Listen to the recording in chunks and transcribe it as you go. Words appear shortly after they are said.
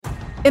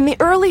In the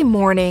early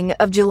morning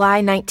of July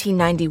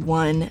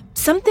 1991,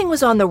 something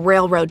was on the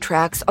railroad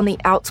tracks on the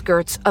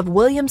outskirts of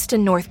Williamston,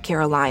 North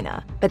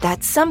Carolina. But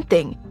that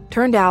something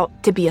turned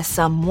out to be a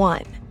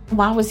someone.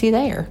 Why was he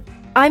there?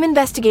 I'm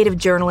investigative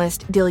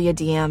journalist Delia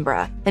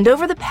D'Ambra, and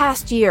over the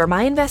past year,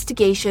 my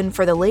investigation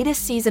for the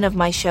latest season of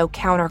my show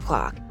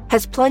Counterclock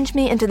has plunged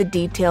me into the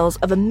details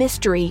of a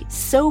mystery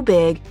so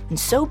big and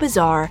so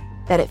bizarre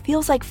that it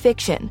feels like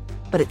fiction,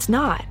 but it's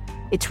not.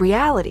 It's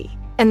reality.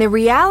 And the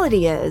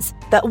reality is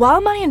that while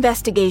my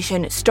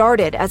investigation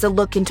started as a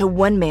look into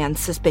one man's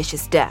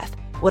suspicious death,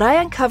 what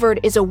I uncovered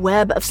is a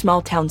web of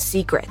small-town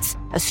secrets,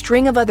 a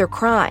string of other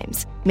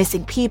crimes,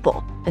 missing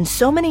people, and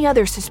so many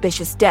other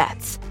suspicious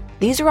deaths.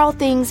 These are all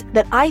things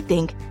that I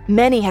think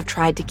many have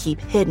tried to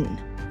keep hidden.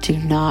 Do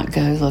not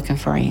go looking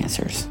for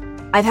answers.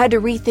 I've had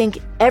to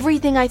rethink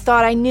everything I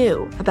thought I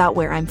knew about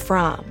where I'm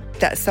from.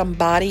 That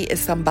somebody is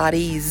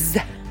somebody's,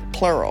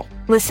 plural.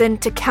 Listen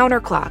to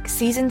Counterclock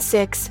Season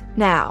 6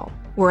 now,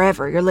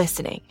 wherever you're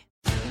listening.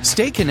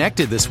 Stay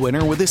connected this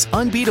winter with this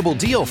unbeatable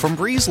deal from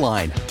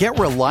BreezeLine. Get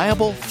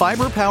reliable,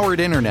 fiber-powered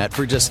internet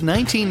for just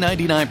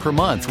 $19.99 per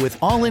month with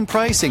all-in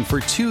pricing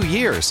for 2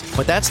 years.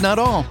 But that's not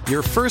all.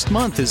 Your first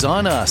month is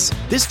on us.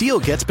 This deal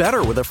gets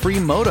better with a free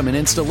modem and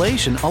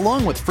installation,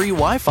 along with free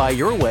Wi-Fi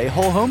your way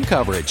whole home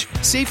coverage.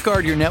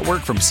 Safeguard your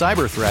network from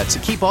cyber threats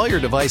and keep all your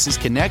devices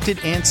connected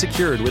and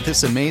secured with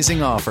this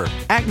amazing offer.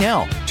 Act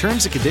now.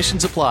 Terms and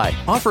conditions apply.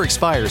 Offer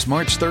expires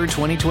March 3rd,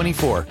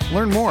 2024.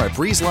 Learn more at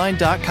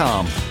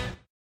breezeline.com.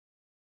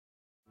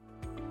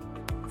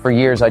 For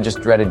years, I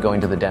just dreaded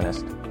going to the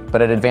dentist.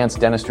 But at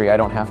Advanced Dentistry, I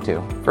don't have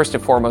to. First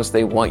and foremost,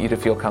 they want you to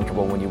feel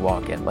comfortable when you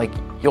walk in. Like,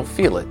 you'll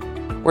feel it.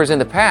 Whereas in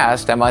the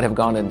past, I might have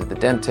gone into the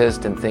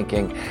dentist and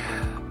thinking,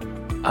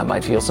 I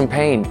might feel some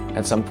pain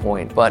at some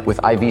point. But with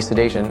IV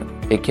sedation,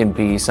 it can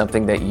be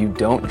something that you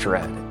don't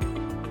dread.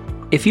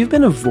 If you've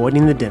been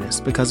avoiding the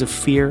dentist because of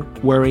fear,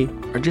 worry,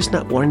 or just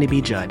not wanting to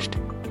be judged,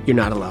 you're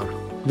not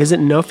alone. Visit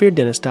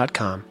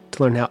NoFearDentist.com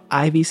to learn how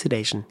IV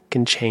sedation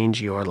can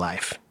change your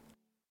life.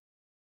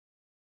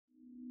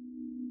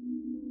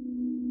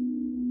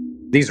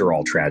 These are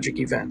all tragic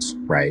events,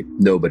 right?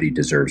 Nobody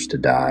deserves to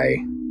die.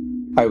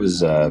 I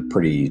was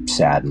pretty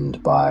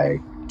saddened by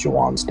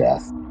Juwan's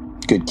death.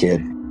 Good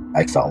kid.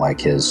 I felt like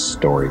his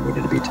story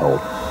needed to be told.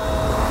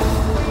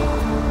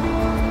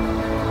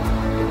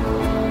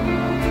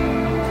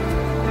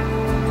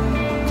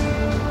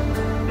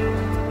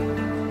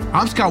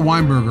 I'm Scott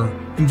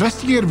Weinberger,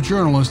 investigative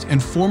journalist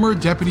and former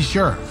deputy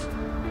sheriff.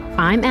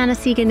 I'm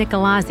Anna-Sigga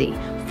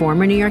Nicolazzi,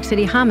 former New York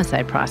City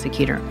homicide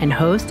prosecutor and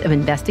host of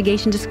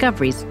Investigation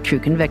Discovery's True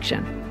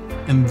Conviction.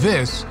 And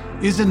this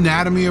is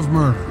Anatomy of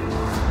Murder.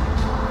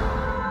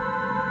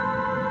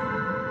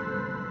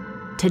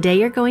 Today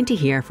you're going to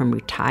hear from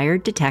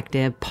retired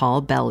detective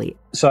Paul Belli.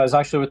 So I was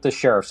actually with the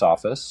sheriff's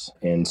office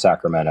in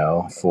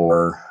Sacramento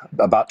for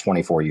about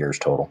 24 years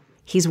total.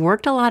 He's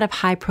worked a lot of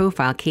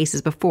high-profile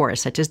cases before,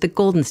 such as the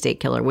Golden State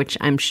Killer, which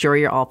I'm sure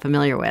you're all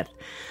familiar with.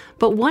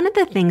 But one of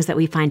the things that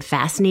we find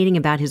fascinating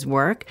about his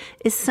work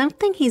is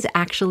something he's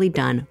actually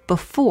done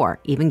before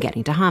even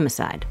getting to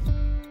homicide.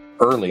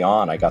 Early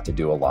on, I got to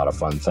do a lot of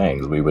fun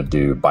things. We would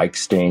do bike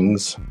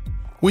stings.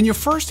 When you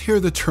first hear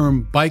the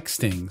term bike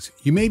stings,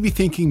 you may be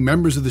thinking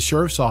members of the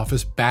sheriff's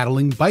office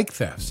battling bike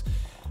thefts.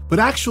 But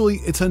actually,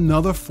 it's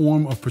another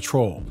form of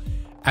patrol.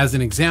 As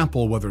an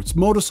example, whether it's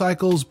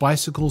motorcycles,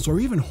 bicycles,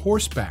 or even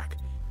horseback.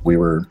 We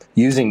were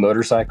using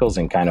motorcycles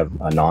in kind of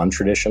a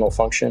non-traditional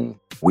function.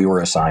 We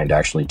were assigned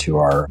actually to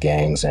our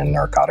gangs and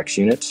narcotics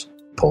units,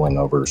 pulling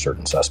over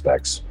certain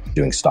suspects,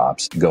 doing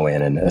stops, go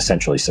in and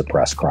essentially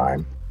suppress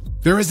crime.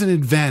 There is an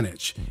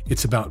advantage.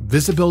 It's about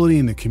visibility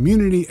in the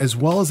community as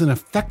well as an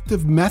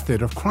effective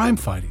method of crime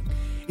fighting.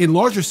 In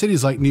larger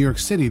cities like New York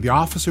City, the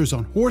officers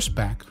on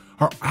horseback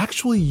are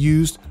actually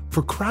used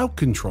for crowd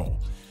control.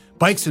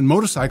 Bikes and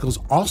motorcycles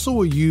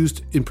also are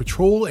used in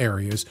patrol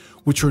areas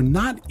which are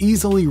not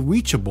easily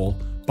reachable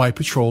by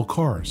patrol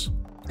cars.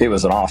 It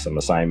was an awesome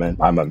assignment.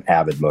 I'm an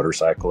avid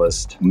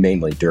motorcyclist,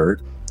 mainly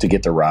dirt, to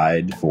get the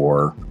ride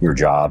for your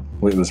job.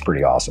 It was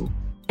pretty awesome.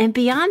 And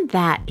beyond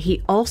that,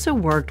 he also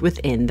worked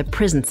within the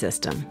prison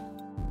system.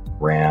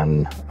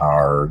 Ran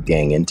our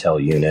gang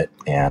intel unit,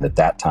 and at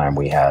that time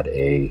we had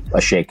a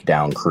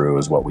shakedown crew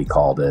is what we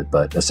called it,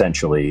 but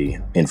essentially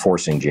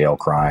enforcing jail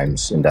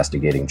crimes,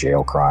 investigating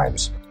jail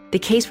crimes. The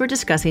case we're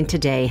discussing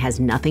today has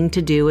nothing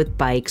to do with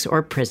bikes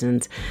or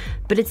prisons,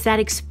 but it's that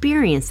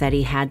experience that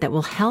he had that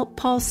will help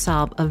Paul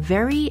solve a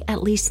very,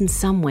 at least in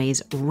some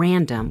ways,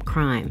 random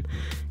crime.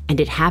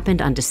 And it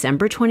happened on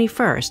December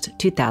 21st,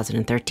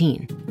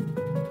 2013.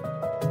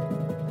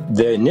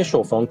 The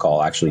initial phone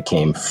call actually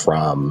came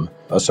from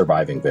a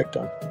surviving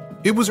victim.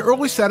 It was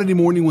early Saturday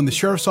morning when the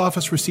sheriff's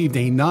office received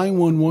a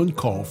 911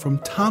 call from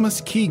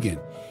Thomas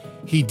Keegan.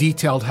 He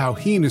detailed how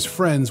he and his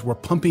friends were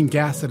pumping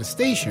gas at a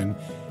station.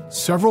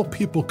 Several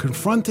people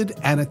confronted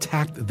and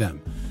attacked them.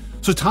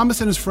 So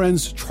Thomas and his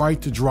friends tried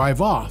to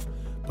drive off,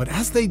 but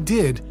as they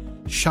did,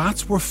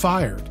 shots were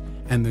fired,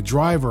 and the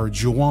driver,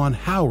 Juwan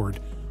Howard,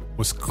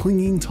 was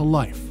clinging to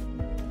life.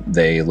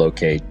 They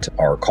locate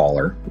our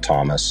caller,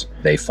 Thomas.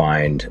 They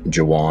find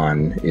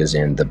Jawan is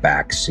in the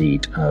back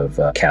seat of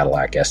a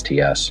Cadillac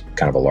STS,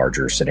 kind of a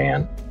larger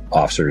sedan.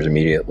 Officers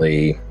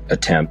immediately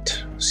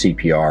attempt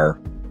CPR,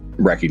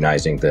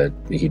 recognizing that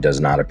he does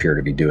not appear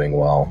to be doing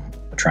well,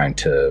 trying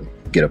to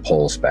get a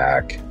pulse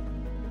back.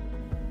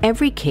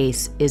 Every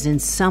case is in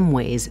some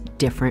ways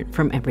different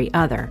from every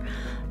other.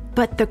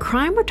 But the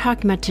crime we're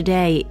talking about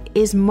today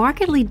is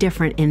markedly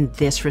different in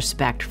this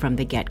respect from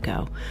the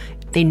get-go.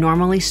 They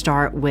normally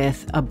start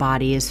with a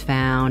body is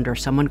found or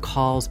someone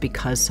calls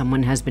because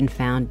someone has been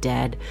found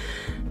dead.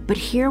 But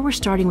here we're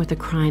starting with a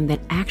crime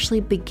that actually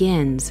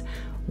begins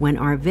when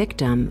our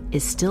victim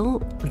is still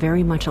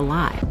very much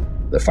alive.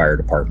 The fire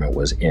department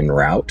was en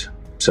route,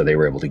 so they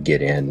were able to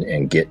get in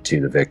and get to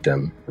the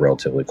victim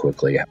relatively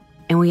quickly.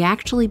 And we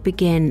actually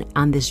begin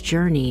on this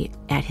journey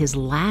at his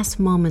last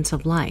moments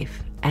of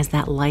life, as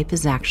that life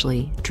is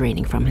actually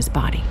draining from his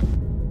body.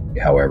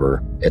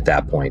 However, at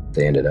that point,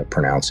 they ended up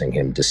pronouncing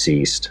him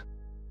deceased.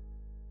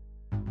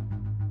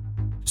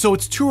 So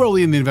it's too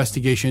early in the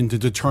investigation to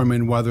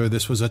determine whether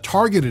this was a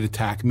targeted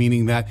attack,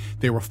 meaning that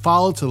they were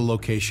followed to the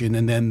location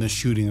and then the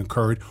shooting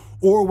occurred,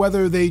 or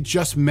whether they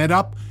just met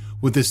up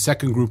with this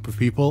second group of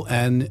people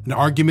and an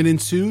argument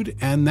ensued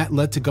and that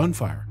led to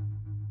gunfire.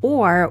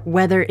 Or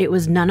whether it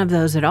was none of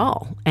those at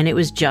all, and it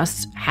was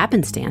just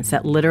happenstance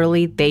that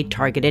literally they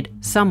targeted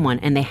someone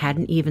and they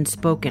hadn't even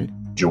spoken.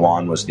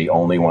 Jawan was the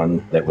only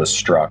one that was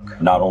struck,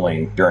 not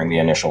only during the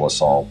initial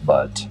assault,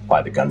 but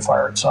by the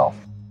gunfire itself.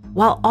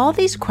 While all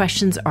these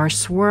questions are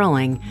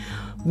swirling,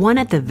 one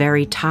at the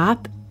very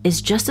top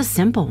is just a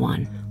simple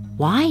one.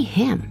 Why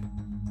him?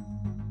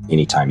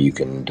 Anytime you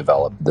can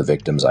develop the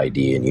victim's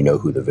ID and you know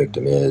who the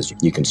victim is,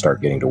 you can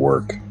start getting to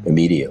work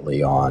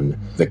immediately on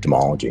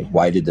victimology.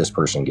 Why did this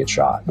person get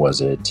shot?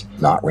 Was it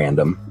not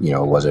random?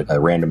 Was it a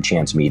random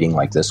chance meeting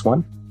like this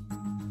one?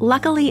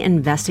 Luckily,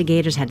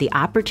 investigators had the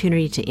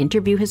opportunity to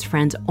interview his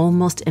friends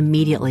almost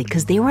immediately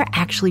because they were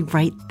actually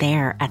right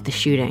there at the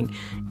shooting.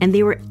 And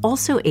they were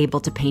also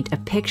able to paint a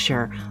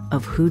picture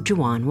of who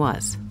Jawan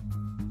was.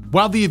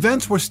 While the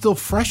events were still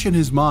fresh in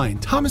his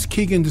mind, Thomas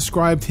Keegan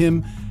described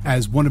him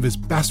as one of his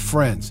best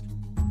friends.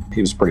 He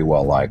was a pretty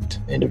well-liked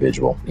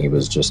individual. He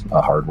was just a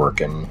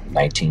hardworking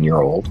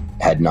 19-year-old,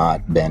 had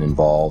not been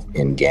involved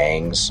in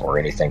gangs or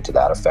anything to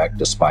that effect,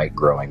 despite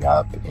growing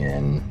up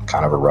in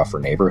kind of a rougher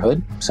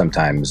neighborhood.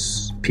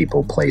 Sometimes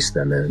people place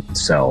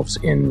themselves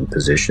in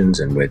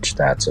positions in which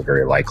that's a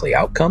very likely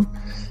outcome,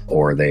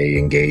 or they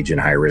engage in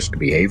high-risk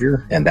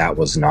behavior, and that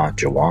was not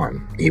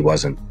Jawan. He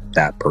wasn't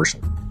that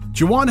person.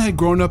 Jawan had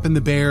grown up in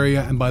the Bay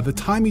Area, and by the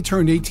time he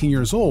turned 18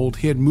 years old,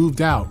 he had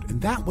moved out,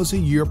 and that was a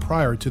year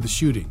prior to the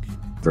shooting.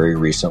 Very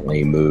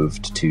recently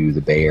moved to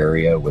the Bay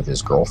Area with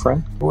his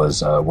girlfriend,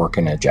 was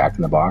working at Jack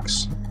in the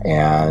Box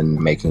and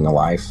making a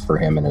life for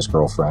him and his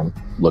girlfriend,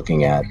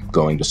 looking at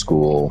going to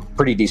school.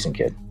 Pretty decent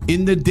kid.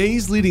 In the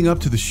days leading up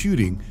to the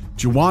shooting,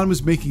 Jawan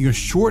was making a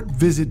short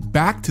visit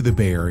back to the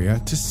Bay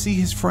Area to see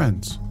his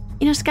friends.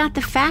 Scott,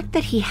 the fact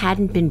that he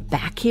hadn't been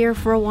back here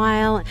for a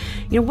while,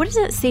 what does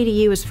that say to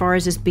you as far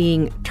as this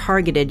being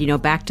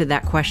targeted, back to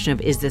that question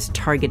of is this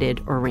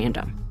targeted or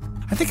random?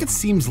 I think it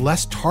seems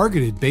less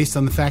targeted based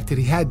on the fact that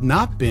he had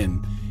not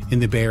been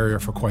in the Bay Area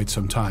for quite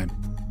some time.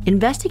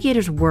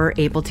 Investigators were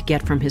able to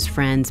get from his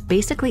friends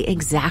basically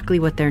exactly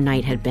what their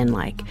night had been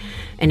like.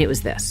 And it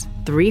was this.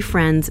 3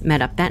 friends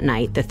met up that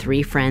night, the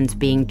 3 friends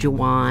being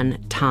Jawan,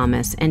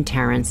 Thomas, and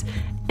Terrence.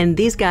 And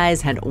these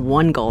guys had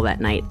one goal that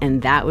night,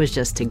 and that was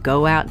just to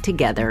go out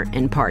together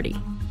and party.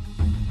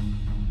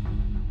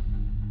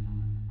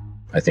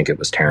 I think it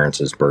was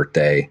Terrence's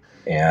birthday.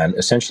 And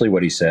essentially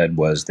what he said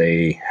was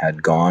they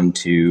had gone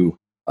to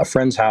a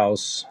friend's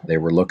house. They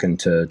were looking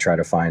to try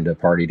to find a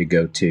party to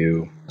go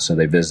to. So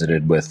they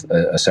visited with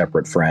a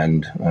separate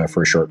friend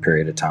for a short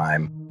period of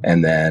time.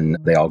 And then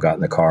they all got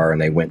in the car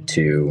and they went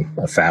to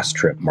a Fast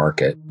Trip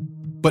market.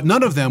 But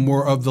none of them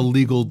were of the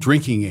legal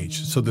drinking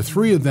age. So the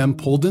 3 of them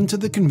pulled into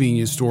the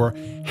convenience store,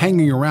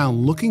 hanging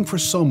around looking for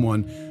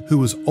someone who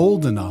was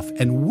old enough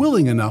and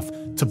willing enough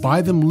to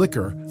buy them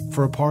liquor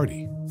for a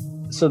party.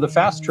 So the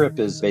Fast Trip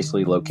is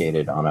basically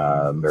located on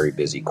a very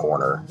busy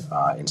corner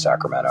in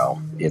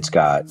Sacramento. It's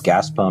got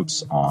gas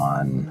pumps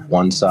on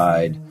one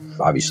side,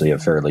 obviously a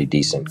fairly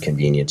decent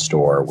convenience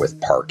store with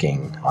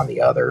parking on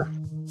the other.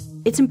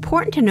 It's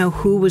important to know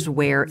who was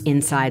where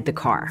inside the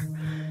car.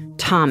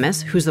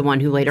 Thomas, who's the one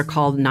who later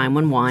called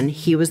 911,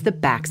 he was the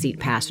backseat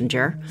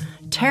passenger.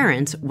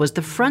 Terrence was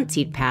the front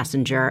seat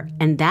passenger,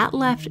 and that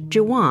left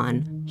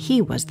Jawan.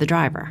 He was the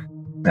driver.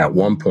 At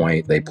one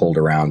point, they pulled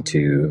around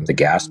to the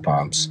gas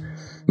pumps,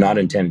 not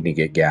intending to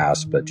get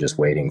gas, but just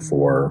waiting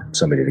for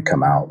somebody to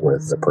come out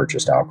with the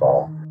purchased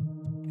alcohol.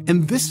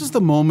 And this is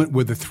the moment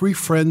where the 3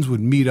 friends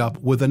would meet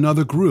up with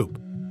another group.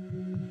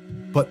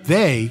 But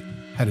they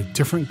had a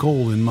different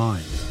goal in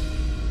mind.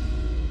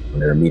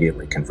 They're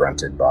immediately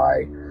confronted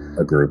by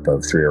a group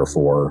of 3 or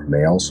 4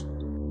 males.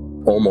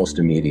 Almost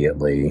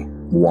immediately,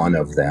 one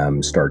of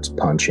them starts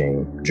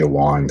punching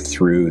Jawan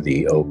through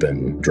the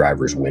open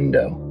driver's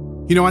window.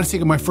 I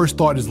think my first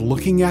thought is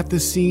looking at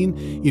this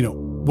scene,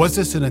 was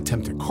this an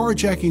attempted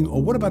carjacking,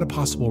 or what about a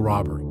possible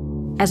robbery?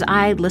 As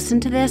I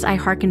listened to this, I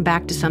hearkened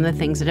back to some of the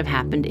things that have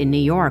happened in New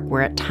York,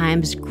 where at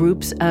times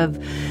groups of,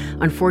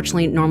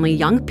 unfortunately, normally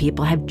young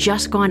people have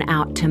just gone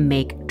out to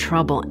make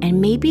trouble. And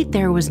maybe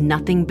there was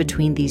nothing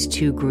between these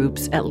two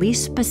groups, at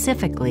least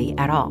specifically,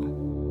 at all.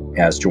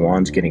 As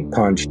Juwan's getting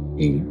punched,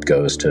 he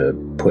goes to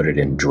put it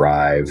in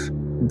drive,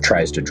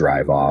 tries to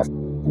drive off.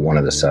 One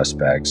of the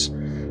suspects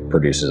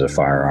produces a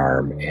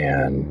firearm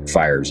and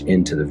fires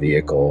into the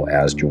vehicle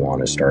as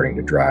Juwan is starting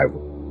to drive.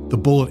 The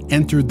bullet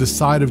entered the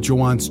side of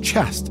Juwan's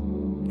chest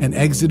and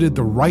exited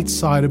the right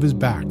side of his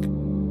back.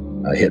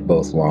 Hit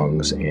both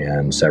lungs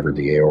and severed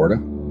the aorta.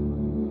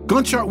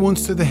 Gunshot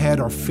wounds to the head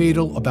are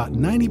fatal about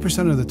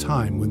 90% of the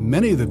time, with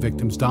many of the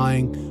victims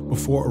dying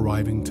before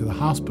arriving to the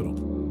hospital.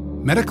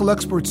 Medical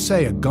experts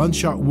say a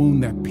gunshot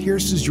wound that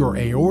pierces your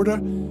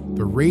aorta,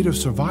 the rate of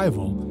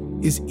survival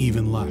is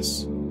even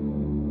less.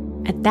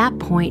 At that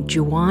point,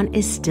 Juwan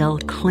is still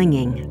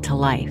clinging to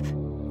life,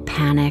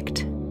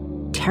 panicked,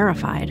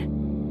 terrified.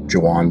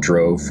 Juwan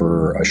drove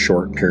for a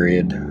short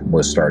period,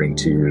 was starting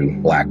to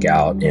black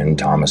out in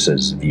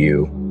Thomas's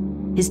view.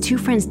 His two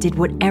friends did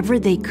whatever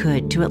they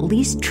could to at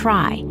least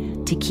try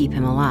to keep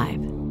him alive.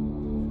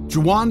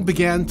 Juwan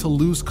began to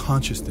lose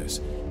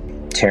consciousness.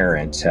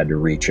 Terrence had to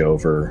reach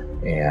over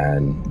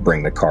and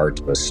bring the car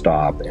to a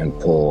stop and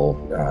pull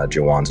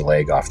Juwan's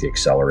leg off the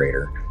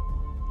accelerator.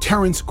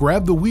 Terrence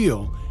grabbed the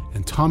wheel,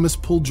 and Thomas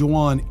pulled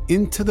Juwan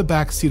into the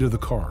back seat of the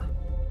car.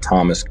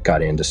 Thomas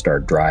got in to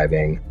start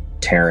driving.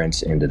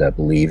 Terrence ended up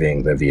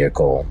leaving the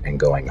vehicle and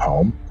going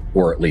home,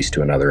 or at least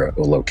to another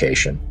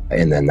location.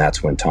 And then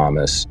that's when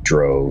Thomas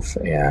drove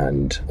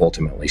and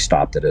ultimately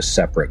stopped at a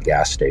separate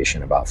gas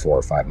station about 4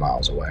 or 5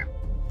 miles away.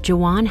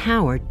 Juwan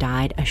Howard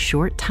died a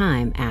short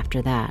time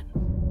after that.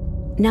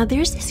 Now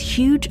there's this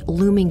huge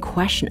looming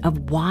question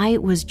of why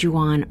was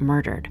Juwan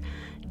murdered?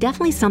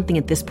 Definitely something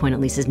at this point at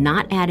least is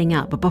not adding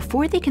up, but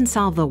before they can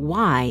solve the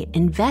why,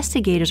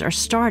 investigators are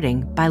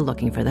starting by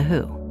looking for the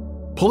who.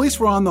 Police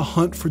were on the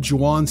hunt for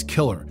Juwan's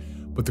killer,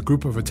 but the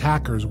group of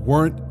attackers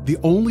weren't the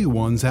only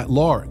ones at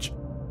large.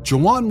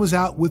 Juwan was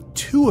out with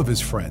 2 of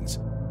his friends,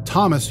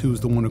 Thomas, who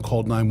was the one who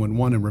called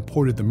 911 and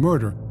reported the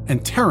murder,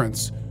 and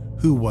Terrence,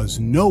 who was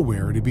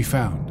nowhere to be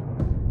found.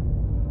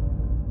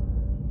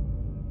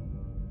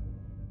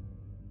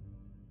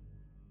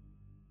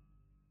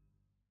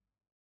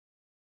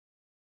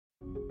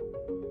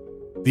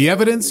 The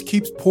evidence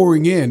keeps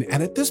pouring in,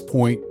 and at this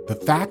point, the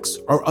facts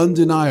are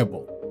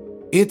undeniable.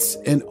 It's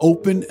an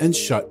open and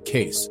shut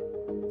case.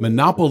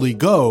 Monopoly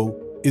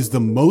Go is the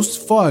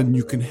most fun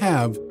you can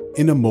have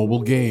in a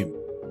mobile game.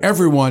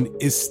 Everyone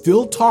is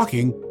still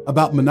talking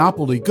about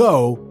Monopoly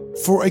Go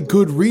for a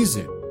good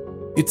reason.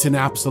 It's an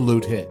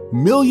absolute hit.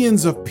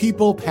 Millions of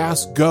people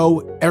pass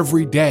Go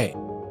every day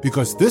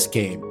because this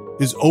game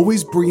is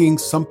always bringing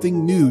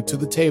something new to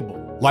the table,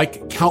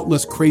 like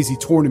countless crazy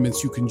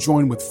tournaments you can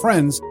join with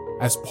friends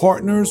as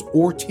partners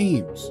or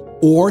teams,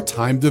 or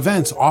timed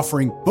events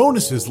offering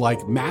bonuses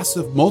like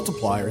massive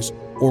multipliers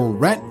or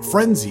rent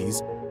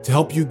frenzies to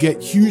help you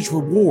get huge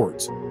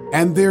rewards.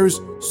 And there's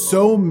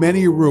so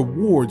many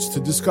rewards to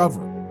discover.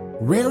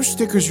 Rare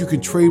stickers you can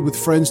trade with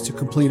friends to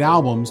complete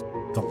albums,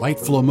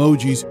 delightful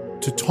emojis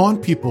to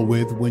taunt people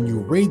with when you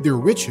raid their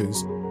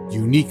riches,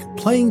 unique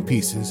playing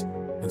pieces,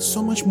 and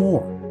so much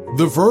more.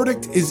 The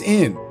verdict is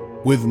in.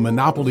 With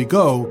Monopoly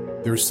Go,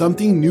 there's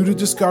something new to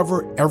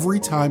discover every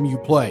time you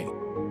play.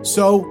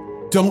 So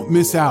don't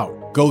miss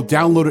out. Go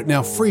download it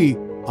now free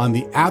on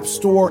the App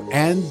Store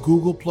and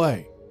Google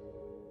Play.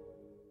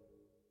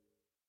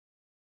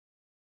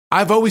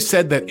 I've always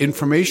said that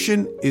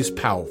information is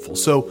powerful,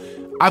 so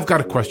I've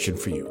got a question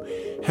for you.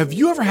 Have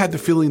you ever had the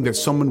feeling that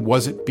someone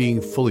wasn't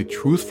being fully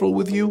truthful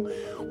with you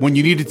when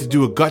you needed to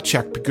do a gut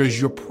check because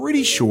you're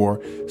pretty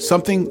sure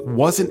something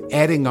wasn't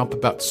adding up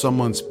about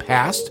someone's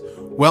past?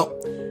 Well,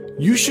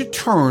 you should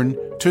turn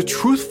to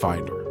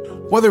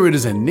TruthFinder. Whether it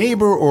is a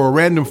neighbor or a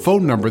random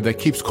phone number that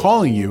keeps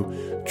calling you,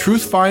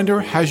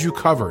 TruthFinder has you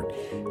covered.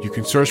 You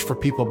can search for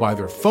people by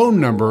their phone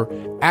number,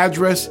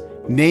 address,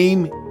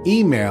 name,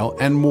 email,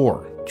 and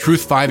more.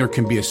 TruthFinder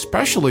can be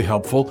especially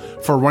helpful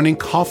for running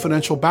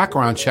confidential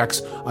background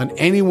checks on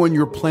anyone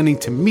you're planning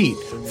to meet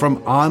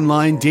from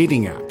online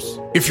dating apps.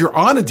 If you're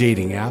on a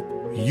dating app,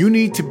 you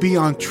need to be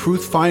on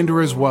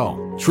TruthFinder as well.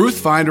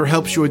 TruthFinder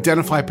helps you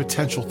identify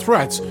potential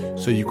threats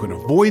so you can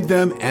avoid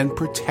them and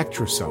protect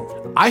yourself.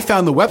 I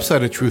found the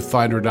website at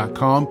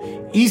truthfinder.com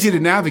easy to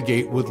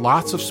navigate with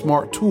lots of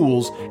smart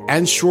tools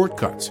and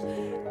shortcuts.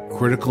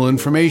 Critical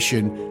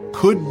information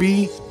could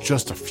be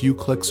just a few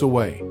clicks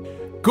away.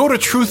 Go to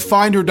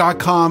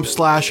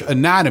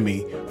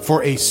truthfinder.com/anatomy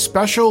for a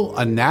special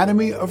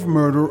Anatomy of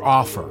Murder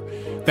offer.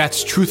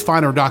 That's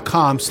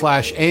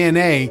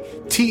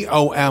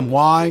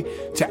truthfinder.com/ANATOMY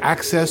to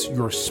access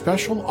your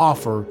special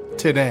offer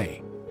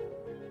today.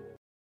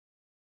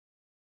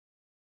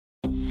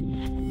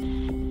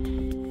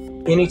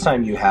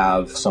 Anytime you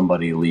have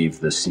somebody leave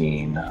the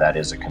scene, that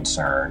is a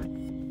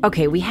concern.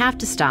 Okay, we have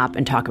to stop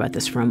and talk about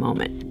this for a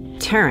moment.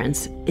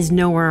 Terrence is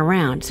nowhere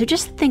around. So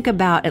just think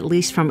about, at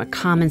least from a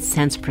common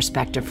sense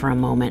perspective for a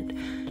moment,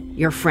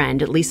 your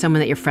friend, at least someone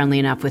that you're friendly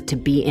enough with to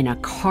be in a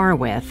car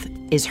with,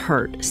 is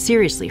hurt,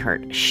 seriously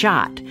hurt,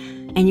 shot,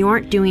 and you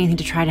aren't doing anything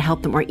to try to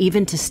help them or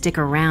even to stick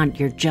around.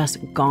 You're just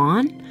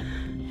gone.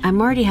 I'm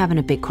already having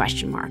a big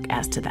question mark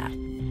as to that.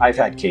 I've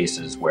had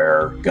cases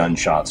where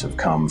gunshots have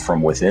come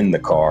from within the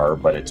car,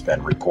 but it's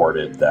been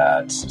reported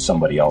that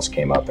somebody else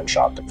came up and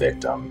shot the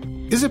victim.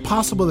 Is it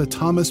possible that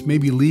Thomas may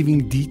be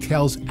leaving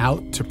details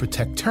out to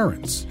protect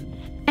Terrence?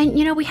 And,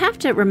 we have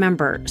to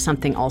remember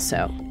something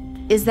also,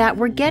 is that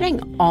we're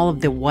getting all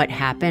of the what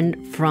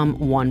happened from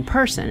one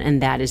person,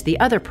 and that is the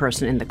other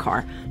person in the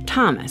car,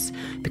 Thomas,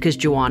 because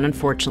Juwan,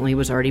 unfortunately,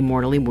 was already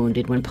mortally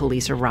wounded when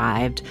police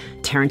arrived.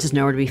 Terrence is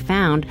nowhere to be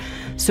found.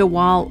 So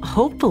while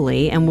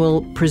hopefully, and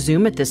we'll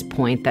presume at this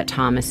point that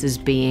Thomas is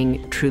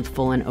being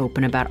truthful and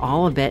open about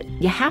all of it,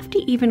 you have to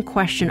even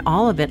question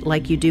all of it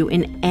like you do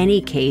in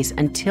any case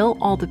until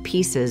all the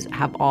pieces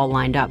have all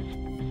lined up.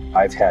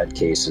 I've had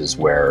cases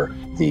where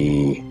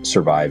the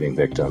surviving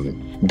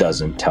victim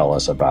doesn't tell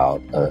us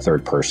about a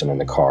third person in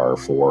the car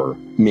for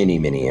many,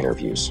 many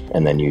interviews.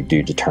 And then you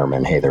do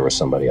determine, hey, there was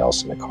somebody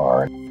else in the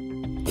car.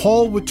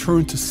 Paul would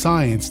turn to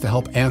science to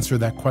help answer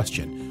that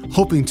question,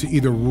 hoping to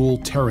either rule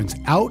Terrence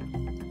out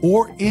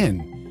or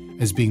in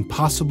as being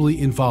possibly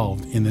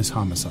involved in this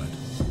homicide.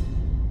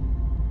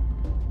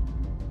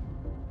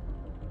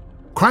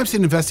 Crime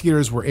scene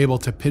investigators were able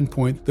to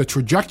pinpoint the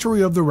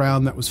trajectory of the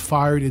round that was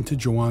fired into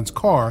Juwan's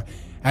car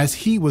as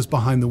he was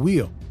behind the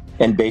wheel.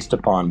 And based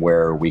upon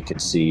where we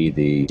could see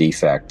the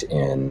defect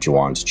in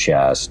Juwan's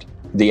chest,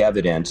 the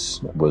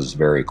evidence was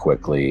very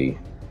quickly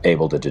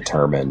able to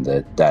determine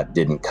that that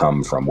didn't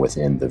come from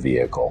within the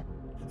vehicle.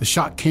 The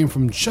shot came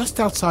from just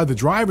outside the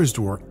driver's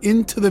door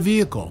into the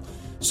vehicle,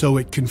 so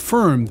it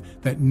confirmed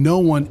that no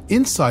one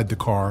inside the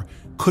car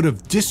could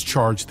have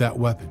discharged that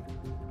weapon.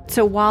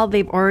 So while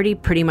they've already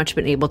pretty much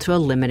been able to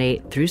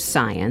eliminate through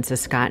science,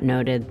 as Scott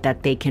noted,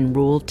 that they can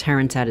rule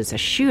Terrence out as a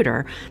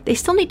shooter, they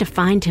still need to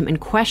find him and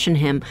question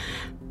him.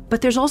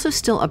 But there's also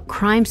still a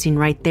crime scene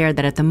right there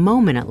that at the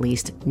moment at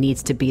least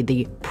needs to be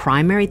the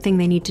primary thing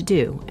they need to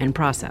do and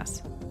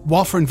process.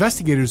 While for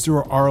investigators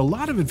there are a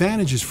lot of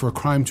advantages for a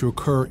crime to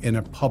occur in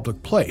a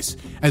public place,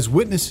 as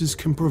witnesses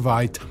can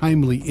provide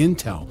timely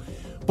intel.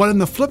 But on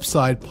the flip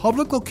side,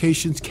 public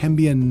locations can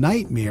be a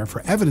nightmare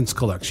for evidence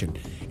collection,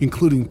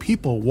 including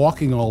people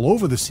walking all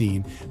over the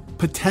scene,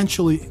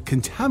 potentially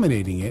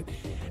contaminating it.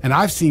 And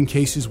I've seen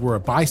cases where a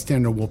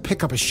bystander will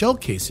pick up a shell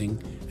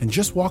casing and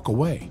just walk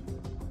away.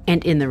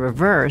 And in the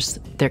reverse,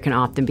 there can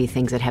often be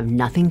things that have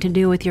nothing to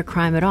do with your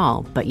crime at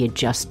all, but you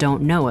just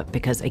don't know it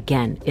because,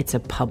 again, it's a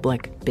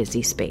public,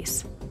 busy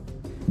space.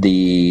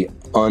 The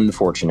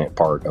unfortunate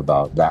part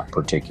about that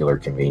particular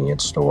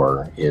convenience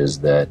store is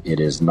that it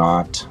is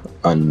not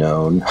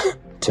unknown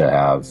to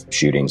have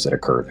shootings that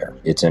occur there.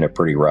 It's in a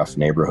pretty rough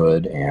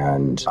neighborhood,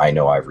 and I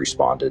know I've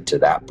responded to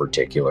that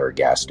particular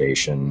gas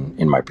station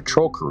in my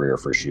patrol career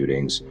for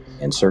shootings,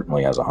 and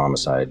certainly as a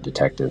homicide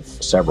detective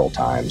several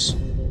times.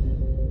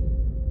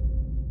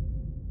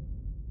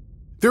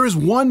 There is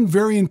one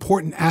very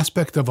important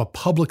aspect of a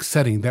public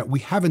setting that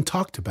we haven't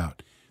talked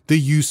about: the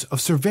use of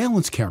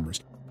surveillance cameras.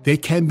 They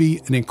can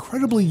be an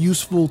incredibly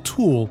useful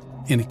tool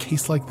in a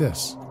case like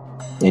this.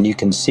 And you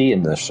can see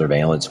in the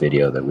surveillance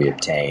video that we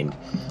obtained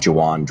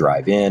Juwan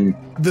drive in.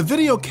 The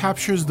video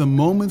captures the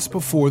moments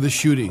before the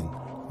shooting.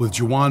 With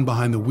Juwan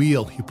behind the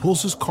wheel, he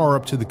pulls his car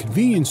up to the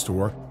convenience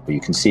store. You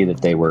can see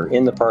that they were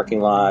in the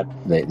parking lot.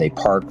 They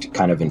parked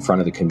kind of in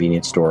front of the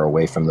convenience store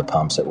away from the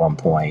pumps at one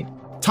point.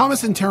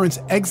 Thomas and Terrence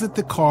exit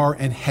the car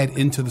and head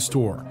into the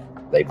store.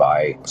 They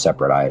buy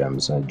separate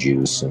items,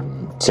 juice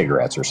and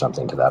cigarettes or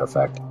something to that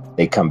effect.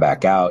 They come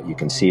back out. You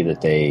can see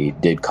that they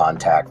did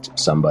contact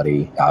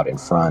somebody out in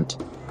front.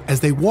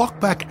 As they walk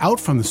back out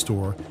from the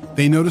store,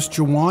 they notice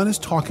Juwan is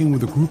talking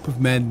with a group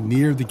of men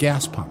near the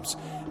gas pumps.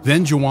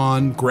 Then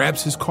Juwan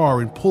grabs his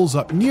car and pulls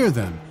up near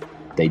them.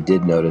 They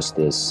did notice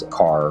this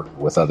car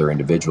with other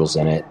individuals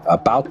in it,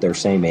 about their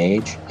same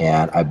age.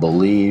 And I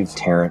believe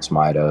Terrence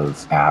might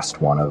have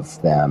asked one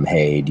of them,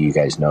 hey, do you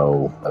guys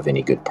know of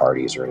any good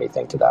parties or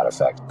anything to that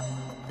effect?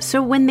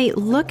 So when they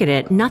look at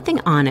it, nothing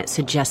on it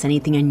suggests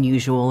anything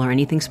unusual or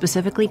anything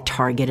specifically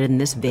targeted in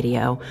this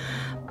video.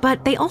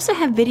 But they also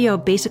have video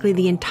of basically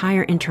the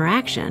entire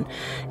interaction.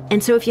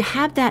 And so if you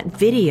have that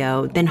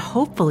video, then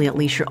hopefully at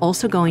least you're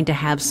also going to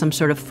have some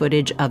sort of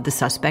footage of the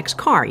suspect's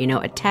car,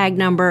 a tag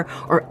number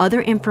or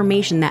other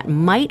information that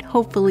might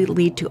hopefully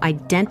lead to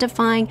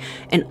identifying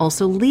and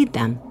also lead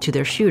them to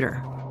their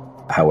shooter.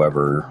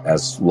 However,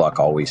 as luck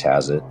always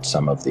has it,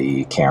 some of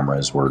the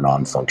cameras were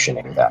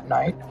non-functioning that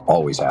night.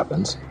 Always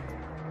happens.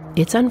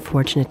 It's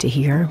unfortunate to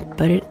hear,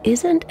 but it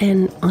isn't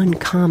an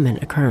uncommon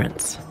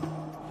occurrence.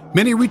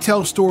 Many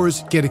retail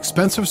stores get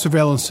expensive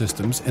surveillance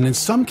systems, and in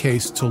some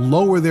cases to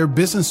lower their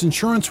business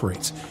insurance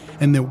rates.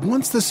 And then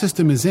once the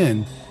system is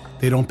in,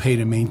 they don't pay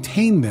to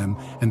maintain them,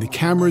 and the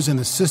cameras and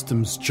the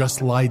systems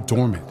just lie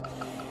dormant.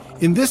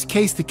 In this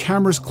case, the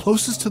cameras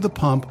closest to the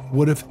pump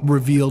would have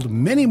revealed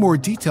many more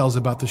details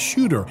about the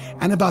shooter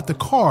and about the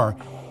car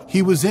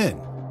he was in.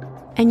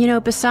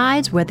 And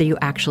besides whether you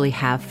actually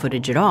have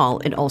footage at all,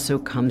 it also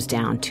comes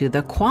down to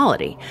the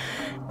quality.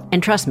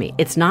 And trust me,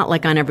 it's not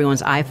like on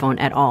everyone's iPhone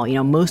at all.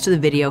 Most of the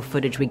video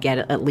footage we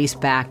get, at least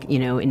back,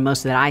 in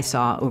most that I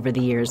saw over the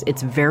years,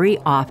 it's very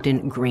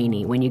often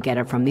grainy when you get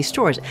it from these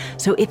stores.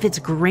 So if it's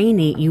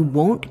grainy, you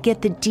won't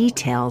get the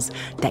details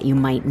that you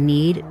might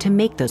need to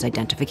make those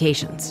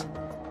identifications.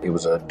 It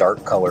was a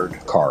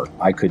dark-colored car.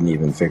 I couldn't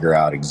even figure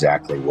out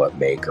exactly what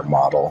make or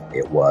model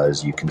it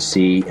was. You can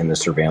see in the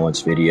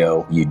surveillance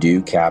video, you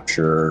do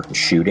capture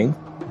shooting,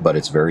 but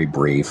it's very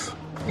brief.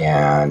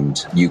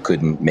 And you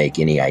couldn't make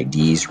any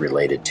IDs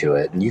related to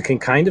it. You can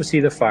kind of see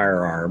the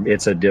firearm.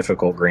 It's a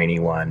difficult, grainy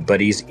one, but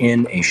he's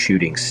in a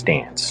shooting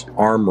stance.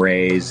 Arm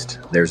raised,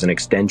 there's an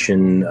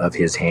extension of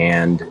his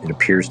hand. It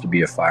appears to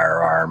be a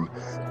firearm.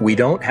 We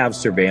don't have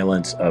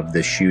surveillance of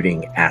the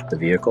shooting at the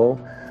vehicle.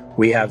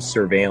 We have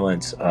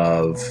surveillance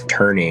of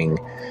turning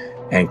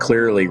and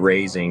clearly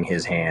raising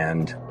his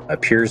hand.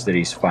 Appears that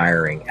he's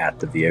firing at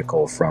the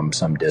vehicle from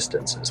some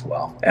distance as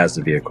well as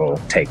the vehicle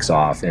takes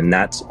off. And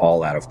that's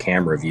all out of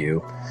camera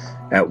view,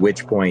 at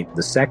which point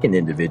the second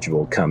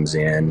individual comes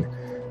in.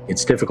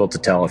 It's difficult to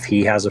tell if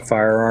he has a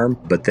firearm,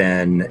 but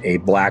then a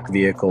black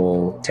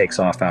vehicle takes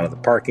off out of the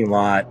parking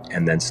lot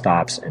and then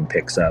stops and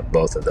picks up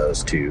both of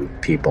those two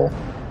people.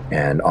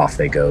 And off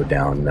they go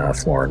down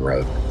Florin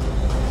Road.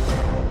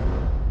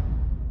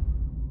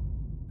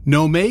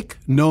 No make,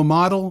 no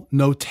model,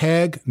 no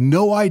tag,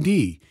 no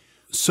ID.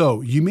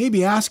 So you may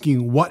be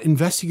asking what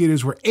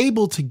investigators were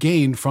able to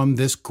gain from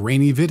this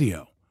grainy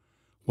video.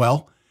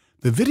 Well,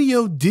 the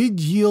video did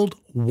yield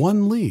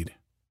one lead.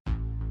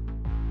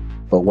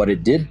 But what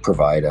it did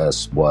provide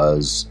us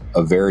was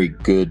a very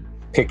good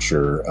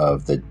picture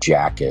of the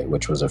jacket,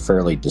 which was a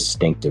fairly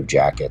distinctive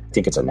jacket. I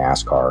think it's a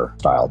NASCAR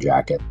style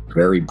jacket.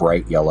 Very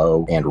bright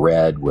yellow and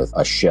red with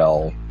a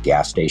Shell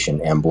gas station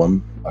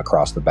emblem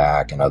across the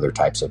back and other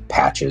types of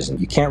patches.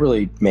 And you can't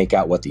really make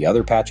out what the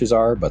other patches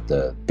are, but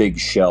the big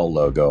Shell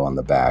logo on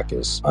the back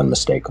is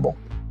unmistakable.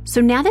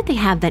 So now that they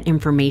have that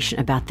information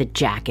about the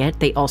jacket,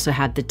 they also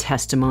have the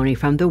testimony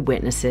from the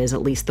witnesses,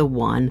 at least the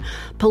one.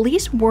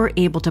 Police were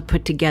able to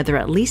put together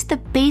at least the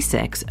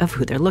basics of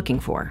who they're looking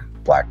for.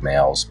 Black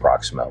males,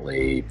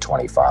 approximately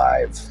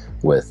 25,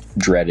 with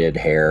dreaded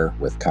hair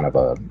with kind of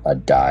a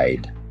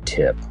dyed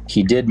tip.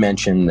 He did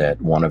mention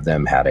that one of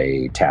them had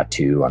a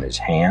tattoo on his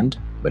hand,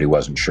 but he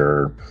wasn't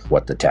sure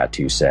what the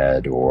tattoo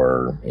said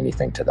or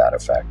anything to that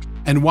effect.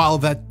 And while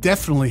that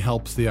definitely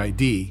helps the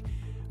ID,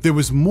 there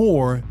was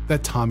more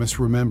that Thomas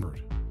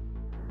remembered.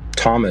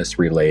 Thomas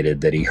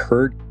related that he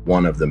heard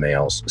one of the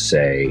males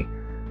say,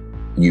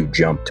 "You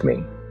jumped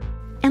me."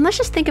 And let's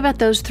just think about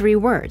those three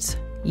words.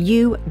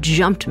 You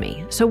jumped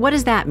me. So what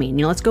does that mean?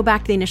 Let's go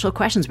back to the initial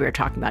questions we were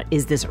talking about.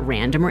 Is this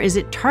random or is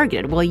it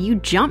targeted? Well, you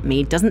jumped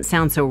me doesn't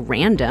sound so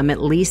random.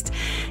 At least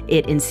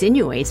it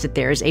insinuates that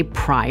there's a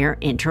prior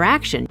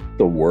interaction.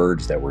 The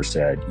words that were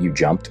said, "You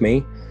jumped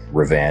me,"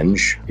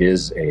 revenge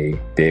is a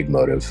big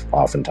motive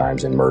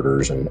oftentimes in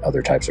murders and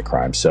other types of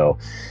crimes. So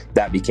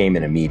that became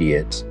an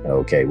immediate,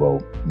 okay,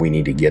 well, we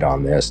need to get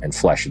on this and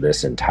flesh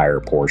this entire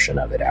portion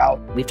of it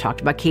out. We've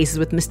talked about cases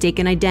with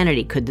mistaken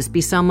identity. Could this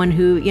be someone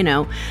who,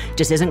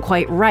 just isn't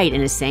quite right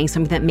and is saying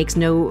something that makes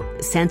no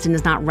sense and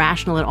is not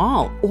rational at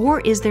all? Or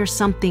is there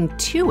something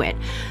to it?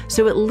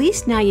 So at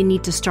least now you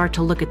need to start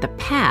to look at the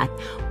path.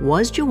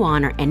 Was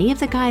Juwan or any of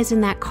the guys in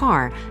that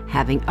car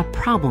having a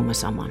problem with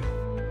someone?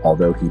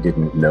 Although he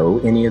didn't know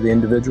any of the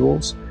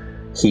individuals,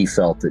 he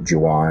felt that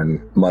Juwan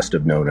must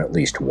have known at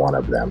least one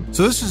of them.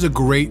 So this is a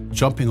great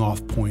jumping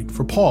off point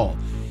for Paul.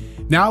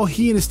 Now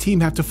he and his team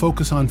have to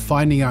focus on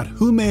finding out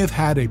who may have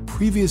had a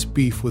previous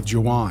beef with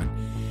Juwan.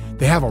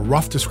 They have a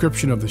rough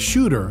description of the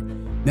shooter.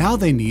 Now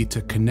they need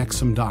to connect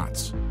some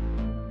dots.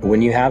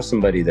 When you have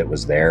somebody that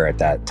was there at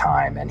that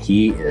time and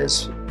he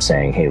is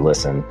saying, hey,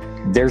 listen,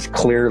 there's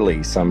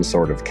clearly some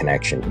sort of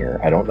connection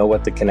here. I don't know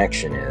what the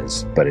connection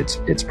is, but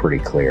it's pretty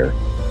clear.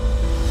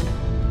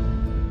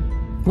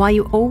 While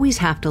you always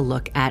have to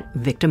look at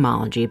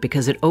victimology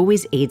because it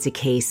always aids a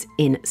case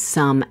in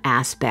some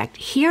aspect,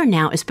 here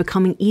now is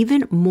becoming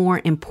even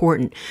more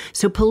important.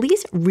 So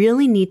police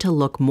really need to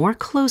look more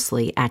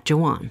closely at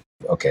Juwan.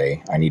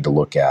 Okay, I need to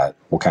look at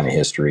what kind of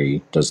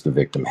history does the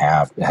victim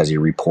have? Has he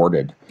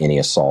reported any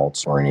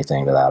assaults or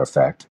anything to that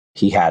effect?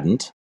 He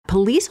hadn't.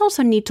 Police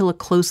also need to look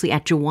closely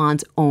at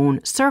Juwan's own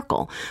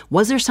circle.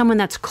 Was there someone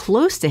that's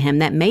close to him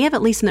that may have,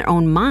 at least in their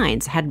own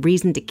minds, had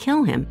reason to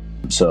kill him?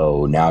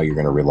 So now you're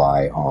going to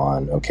rely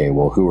on, okay,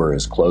 well, who are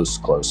his close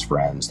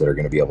friends that are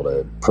going to be able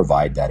to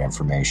provide that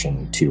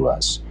information to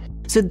us?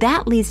 So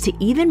that leads to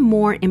even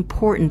more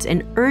importance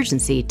and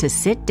urgency to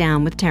sit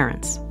down with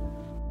Terrence.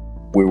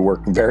 We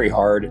worked very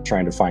hard at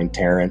trying to find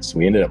Terrence.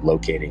 We ended up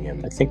locating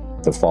him, I think,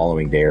 the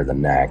following day or the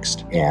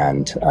next,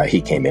 and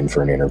he came in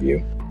for an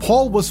interview.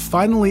 Paul was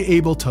finally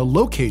able to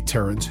locate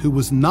Terrence, who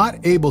was not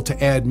able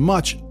to add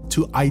much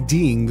to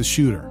IDing the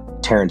shooter.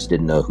 Terrence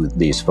didn't know who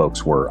these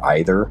folks were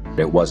either.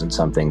 It wasn't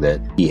something that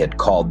he had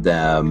called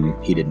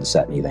them. He didn't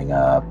set anything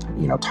up.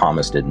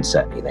 Thomas didn't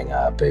set anything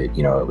up. It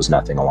was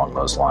nothing along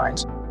those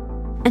lines.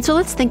 And so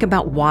let's think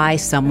about why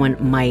someone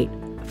might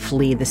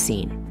flee the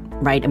scene,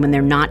 right? And when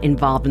they're not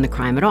involved in the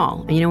crime at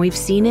all. And, we've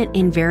seen it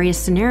in various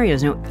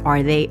scenarios.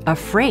 Are they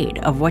afraid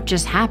of what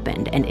just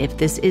happened? And if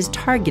this is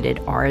targeted,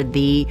 are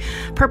the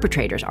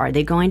perpetrators, are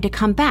they going to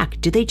come back?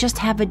 Do they just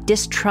have a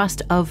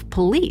distrust of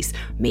police?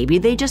 Maybe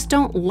they just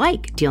don't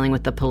like dealing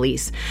with the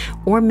police.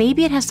 Or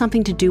maybe it has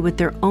something to do with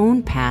their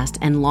own past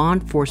and law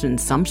enforcement,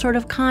 some sort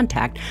of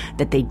contact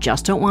that they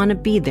just don't want to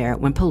be there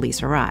when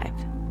police arrive.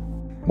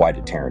 Why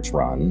did Terrence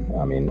run?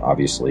 I mean,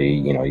 obviously,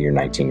 you're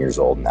 19 years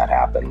old and that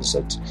happens.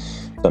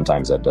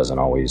 Sometimes that doesn't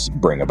always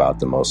bring about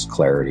the most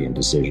clarity in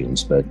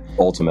decisions, but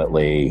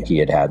ultimately he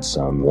had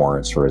some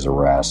warrants for his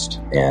arrest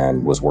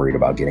and was worried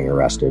about getting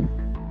arrested.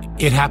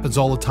 It happens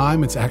all the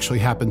time. It's actually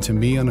happened to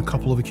me on a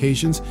couple of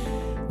occasions.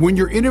 When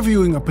you're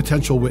interviewing a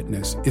potential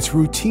witness, it's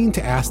routine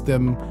to ask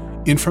them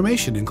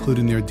information,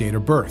 including their date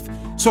of birth.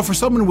 So for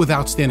someone with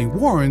outstanding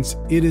warrants,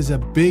 it is a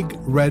big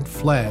red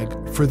flag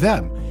for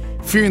them.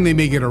 Fearing they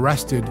may get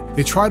arrested,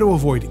 they try to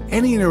avoid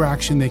any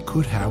interaction they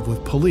could have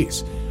with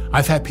police.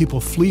 I've had people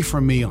flee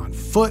from me on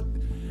foot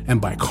and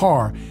by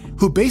car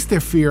who base their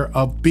fear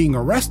of being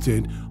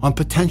arrested on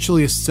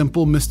potentially a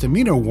simple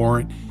misdemeanor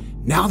warrant.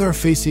 Now they're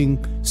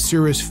facing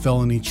serious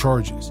felony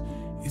charges.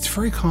 It's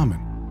very common.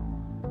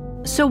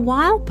 So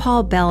while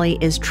Paul Belli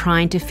is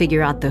trying to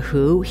figure out the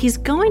who, he's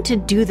going to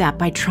do that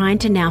by trying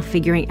to now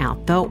figuring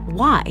out the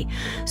why.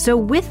 So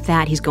with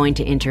that, he's going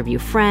to interview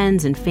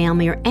friends and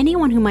family or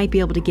anyone who might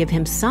be able to give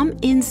him some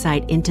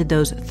insight into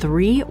those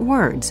 3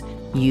 words,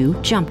 "You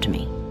jumped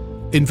me."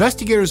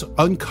 Investigators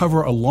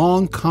uncover a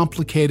long,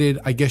 complicated,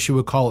 I guess you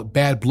would call it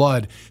bad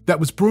blood, that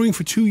was brewing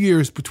for 2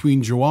 years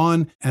between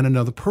Juwan and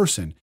another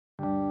person.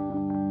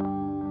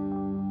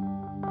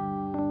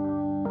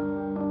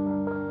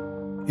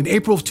 In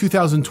April of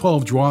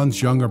 2012,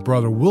 Juwan's younger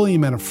brother,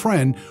 William, and a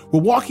friend were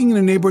walking in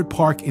a neighborhood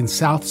park in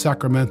South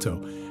Sacramento,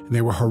 and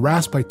they were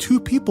harassed by 2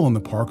 people in the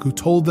park who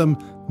told them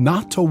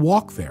not to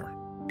walk there.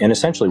 And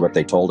essentially what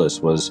they told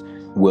us was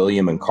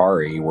William and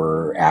Kari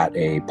were at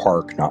a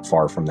park not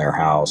far from their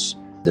house.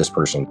 This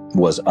person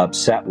was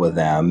upset with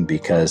them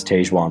because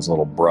Tajuan's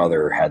little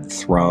brother had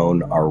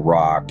thrown a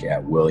rock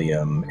at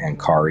William and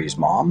Kari's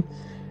mom.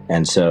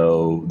 And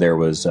so there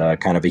was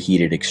kind of a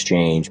heated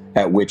exchange,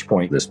 at which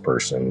point this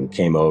person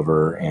came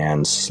over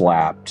and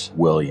slapped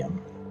William.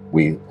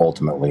 We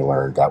ultimately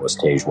learned that was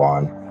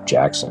Tajuan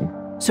Jackson.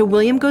 So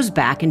William goes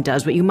back and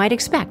does what you might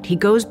expect. He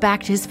goes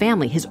back to his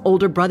family, his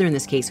older brother in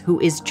this case, who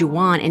is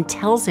Juwan, and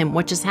tells him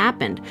what just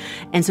happened.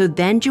 And so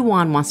then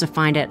Juwan wants to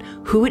find out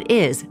who it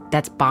is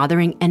that's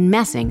bothering and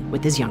messing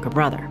with his younger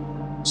brother.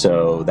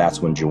 So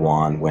that's when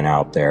Juwan went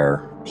out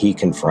there. He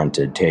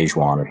confronted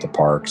Tajuan at the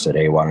park, said,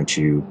 "Hey, why don't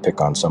you pick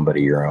on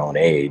somebody your own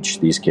age?"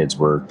 These kids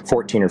were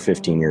 14 or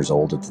 15 years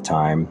old at the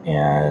time,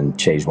 and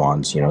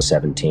Tajuan's,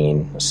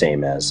 17,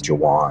 same as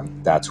Juwan.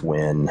 That's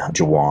when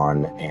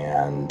Juwan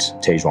and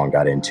Tajuan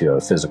got into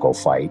a physical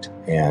fight,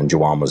 and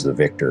Juwan was the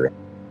victor.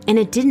 And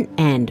it didn't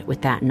end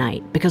with that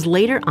night, because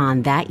later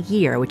on that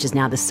year, which is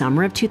now the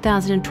summer of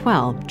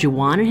 2012,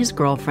 Juwan and his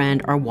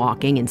girlfriend are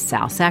walking in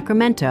South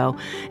Sacramento,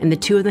 and the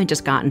 2 of them had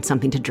just gotten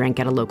something to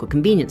drink at a local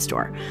convenience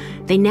store.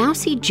 They now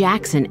see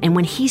Jackson, and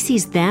when he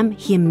sees them,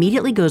 he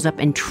immediately goes up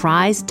and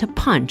tries to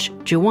punch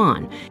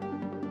Juwan.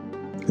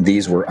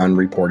 These were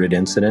unreported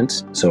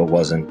incidents, so it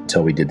wasn't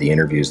until we did the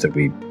interviews that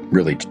we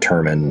really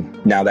determined.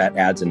 Now that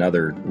adds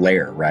another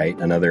layer, right?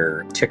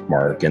 Another tick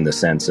mark in the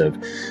sense of,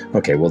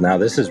 okay, well now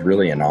this is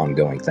really an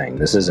ongoing thing.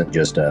 This isn't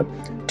just a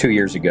 2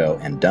 years ago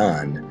and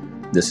done.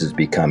 This is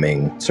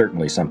becoming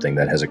certainly something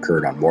that has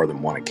occurred on more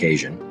than one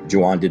occasion.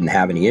 Juwan didn't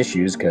have any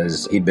issues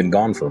because he'd been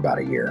gone for about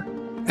a year.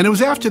 And it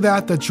was after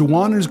that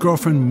Juwan and his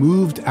girlfriend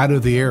moved out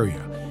of the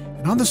area.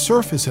 And on the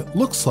surface, it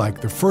looks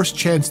like the first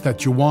chance that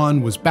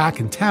Juwan was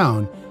back in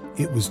town,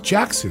 it was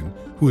Jackson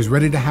who was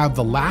ready to have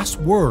the last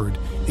word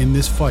in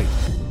this fight.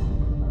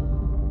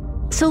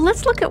 So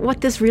let's look at what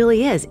this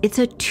really is. It's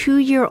a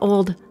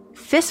 2-year-old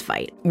fist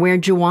fight where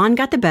Juwan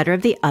got the better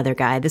of the other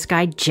guy, this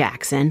guy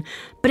Jackson.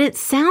 But it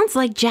sounds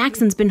like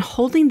Jackson's been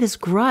holding this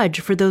grudge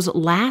for those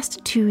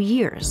last 2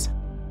 years.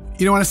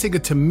 When I say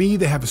that, to me,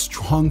 they have a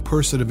strong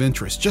person of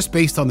interest, just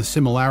based on the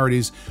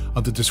similarities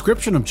of the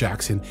description of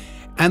Jackson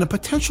and a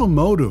potential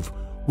motive,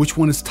 which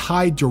one is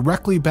tied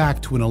directly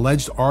back to an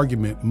alleged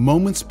argument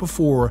moments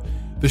before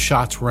the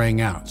shots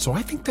rang out. So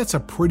I think that's a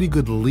pretty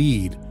good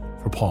lead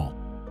for Paul.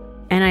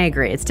 And I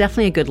agree. It's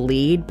definitely a good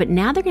lead, but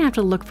now they're going to have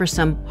to look for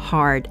some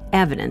hard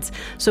evidence.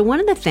 So one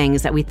of the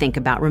things that we think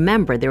about,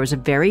 remember, there was a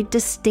very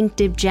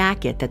distinctive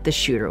jacket that the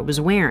shooter was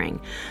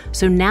wearing.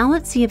 So now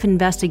let's see if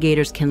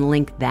investigators can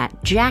link that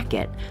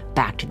jacket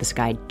back to this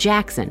guy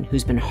Jackson,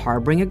 who's been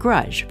harboring a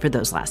grudge for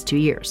those last 2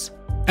 years.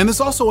 And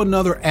there's also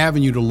another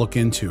avenue to look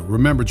into.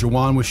 Remember,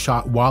 Juwan was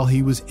shot while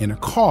he was in a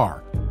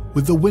car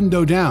with the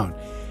window down.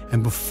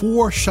 And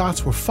before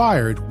shots were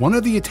fired, one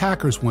of the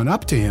attackers went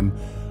up to him,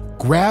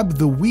 grabbed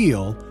the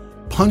wheel,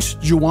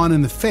 punched Juwan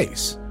in the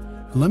face.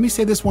 And let me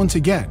say this once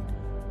again.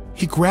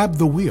 He grabbed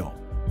the wheel.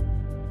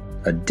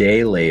 A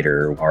day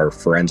later, our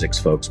forensics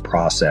folks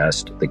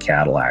processed the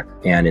Cadillac.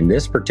 And in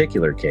this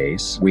particular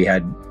case, we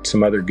had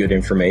some other good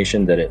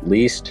information that at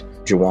least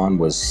Juwan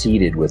was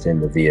seated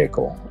within the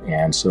vehicle.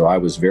 And so I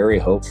was very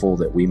hopeful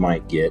that we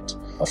might get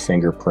a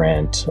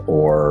fingerprint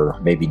or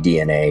maybe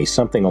DNA,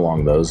 something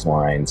along those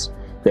lines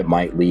that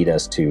might lead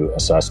us to a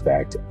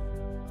suspect.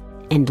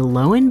 And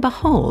lo and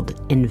behold,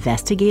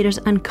 investigators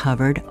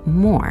uncovered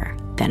more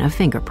than a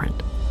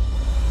fingerprint.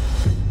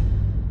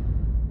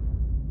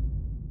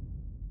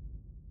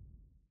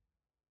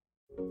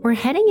 We're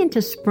heading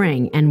into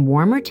spring, and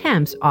warmer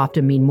temps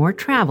often mean more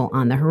travel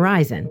on the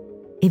horizon.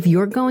 If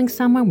you're going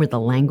somewhere where the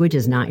language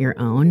is not your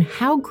own,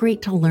 how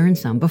great to learn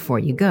some before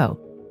you go.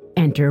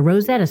 Enter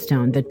Rosetta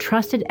Stone, the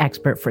trusted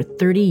expert for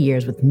 30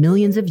 years with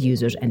millions of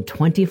users and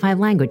 25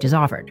 languages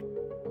offered.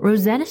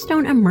 Rosetta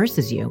Stone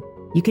immerses you.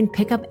 You can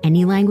pick up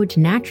any language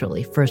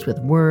naturally, first with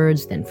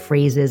words, then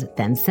phrases,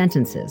 then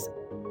sentences.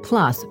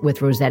 Plus,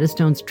 with Rosetta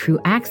Stone's True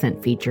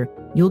Accent feature,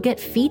 you'll get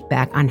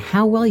feedback on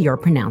how well you're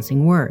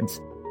pronouncing words.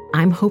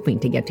 I'm hoping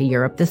to get to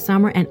Europe this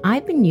summer, and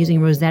I've been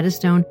using Rosetta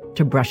Stone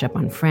to brush up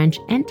on French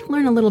and to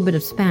learn a little bit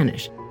of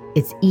Spanish.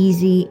 It's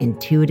easy,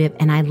 intuitive,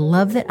 and I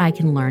love that I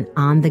can learn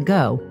on the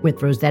go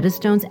with Rosetta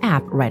Stone's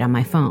app right on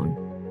my phone.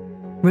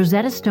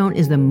 Rosetta Stone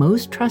is the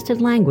most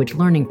trusted language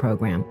learning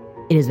program.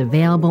 It is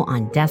available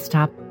on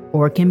desktop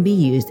or can be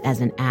used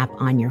as an app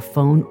on your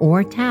phone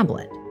or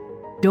tablet.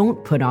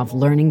 Don't put off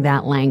learning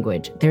that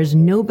language. There's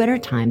no better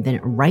time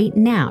than right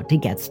now to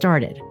get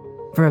started.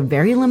 For a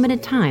very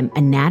limited time,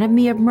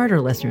 Anatomy of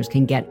Murder listeners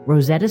can get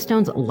Rosetta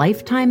Stone's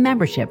lifetime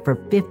membership for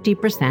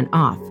 50%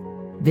 off.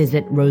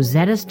 Visit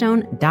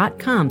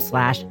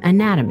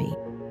rosettastone.com/anatomy.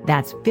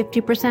 That's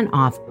 50%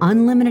 off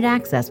unlimited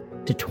access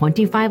to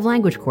 25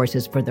 language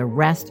courses for the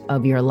rest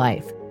of your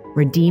life.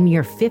 Redeem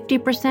your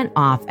 50%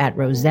 off at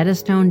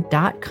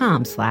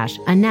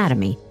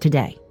rosettastone.com/anatomy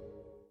today.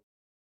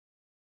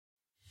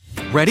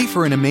 Ready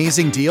for an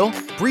amazing deal?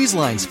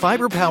 BreezeLine's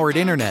fiber-powered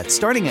internet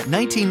starting at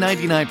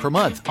 $19.99 per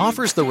month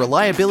offers the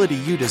reliability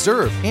you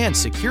deserve and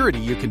security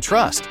you can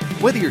trust.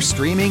 Whether you're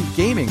streaming,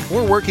 gaming,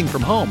 or working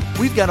from home,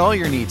 we've got all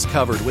your needs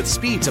covered with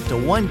speeds up to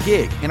 1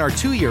 gig and our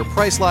 2-year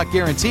price lock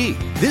guarantee.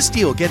 This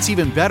deal gets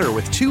even better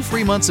with 2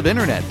 free months of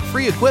internet,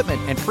 free equipment,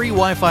 and free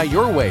Wi-Fi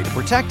your way to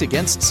protect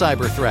against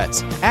cyber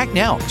threats. Act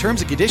now.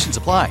 Terms and conditions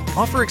apply.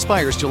 Offer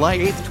expires July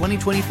 8th,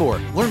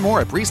 2024. Learn more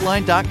at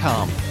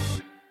breezeline.com.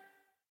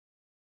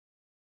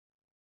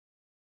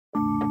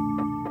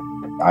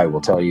 I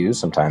will tell you,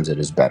 sometimes it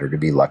is better to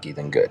be lucky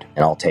than good,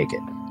 and I'll take it.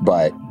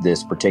 But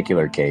this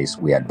particular case,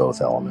 we had both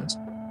elements.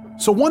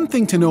 So one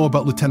thing to know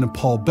about Lieutenant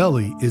Paul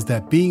Belli is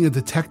that being a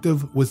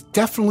detective was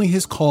definitely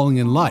his calling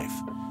in life,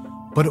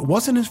 but it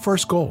wasn't his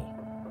first goal.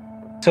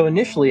 So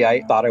initially,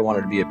 I thought I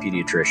wanted to be a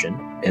pediatrician,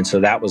 and so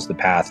that was the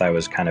path I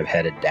was kind of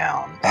headed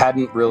down. I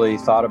hadn't really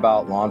thought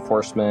about law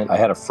enforcement. I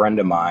had a friend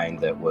of mine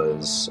that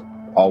was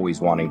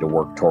always wanting to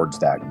work towards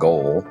that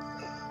goal.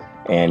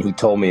 And he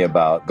told me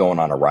about going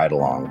on a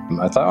ride-along.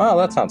 I thought, well,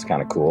 that sounds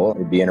kind of cool.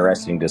 It'd be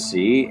interesting to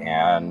see.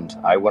 And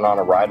I went on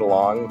a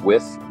ride-along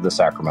with the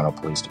Sacramento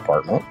Police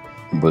Department.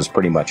 Was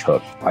pretty much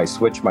hooked. I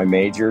switched my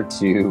major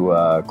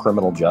to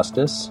criminal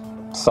justice.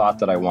 Thought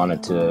that I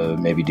wanted to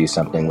maybe do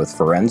something with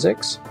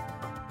forensics.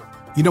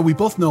 You know, we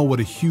both know what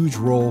a huge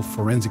role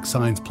forensic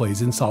science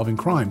plays in solving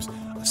crimes,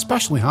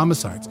 especially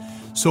homicides.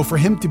 So for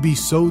him to be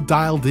so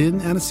dialed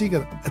in,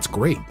 Anna-Sigga, that's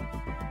great.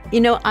 You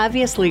know,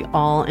 obviously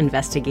all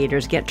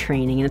investigators get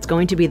training, and it's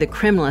going to be the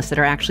criminalists that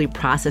are actually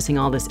processing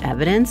all this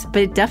evidence,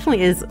 but it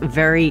definitely is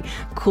very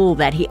cool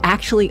that he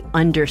actually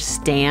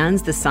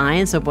understands the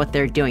science of what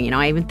they're doing. You know,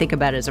 I even think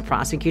about it as a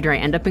prosecutor. I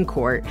end up in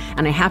court,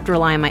 and I have to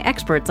rely on my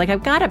experts. Like,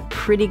 I've got a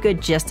pretty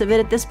good gist of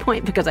it at this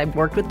point because I've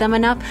worked with them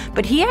enough,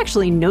 but he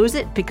actually knows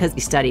it because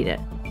he studied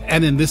it.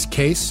 And in this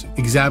case,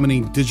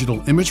 examining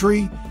digital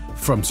imagery,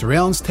 from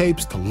surveillance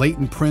tapes to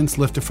latent prints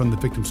lifted from the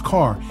victim's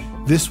car,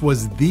 this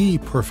was the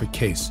perfect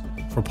case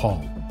for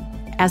Paul.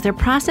 As they're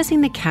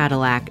processing the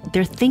Cadillac,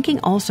 they're thinking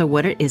also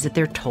what it is that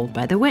they're told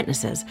by the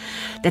witnesses.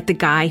 That the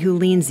guy who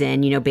leans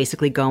in, you know,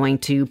 basically going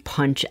to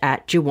punch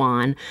at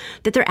Juwan,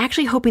 that they're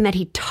actually hoping that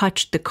he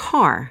touched the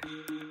car.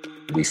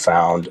 We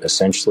found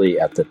essentially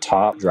at the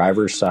top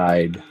driver's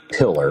side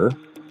pillar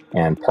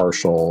and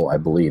partial, I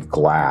believe,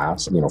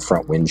 glass,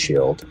 front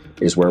windshield,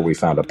 is where we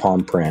found a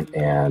palm print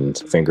and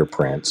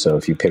fingerprint. So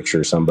if you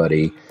picture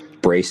somebody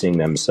bracing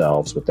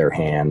themselves with their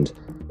hand,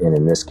 and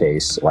in this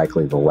case,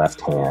 likely the left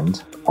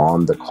hand,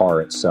 on the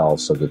car itself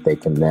so that they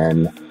can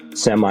then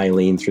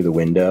semi-lean through the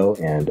window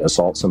and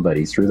assault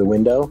somebody through the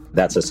window,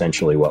 that's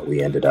essentially what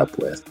we ended up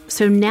with.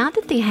 So now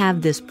that they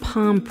have this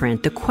palm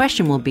print, the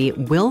question will be,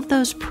 will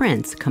those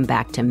prints come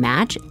back to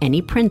match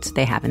any prints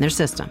they have in their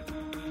system?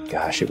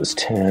 Gosh, it was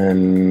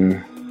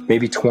 10,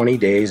 maybe 20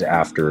 days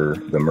after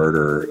the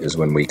murder is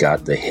when we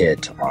got the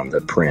hit on the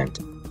print.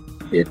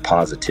 It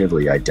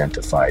positively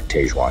identified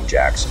Tajuan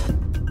Jackson.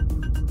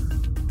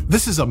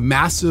 This is a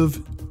massive,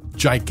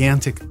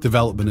 gigantic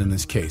development in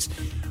this case.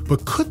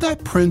 But could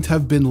that print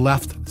have been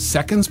left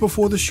seconds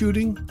before the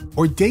shooting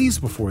or days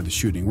before the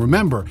shooting?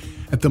 Remember,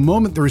 at the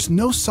moment, there is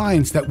no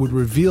science that would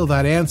reveal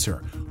that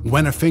answer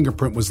when a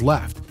fingerprint was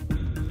left.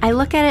 I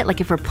look at it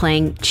like if we're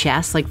playing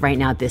chess, like right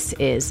now this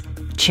is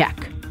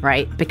check,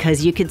 right?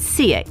 Because you could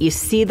see it. You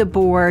see the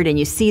board and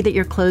you see that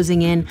you're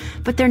closing in,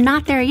 but they're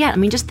not there yet. I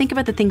mean, just think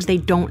about the things they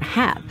don't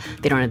have.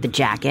 They don't have the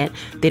jacket.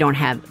 They don't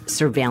have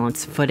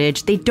surveillance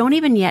footage. They don't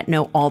even yet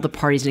know all the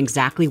parties and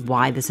exactly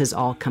why this has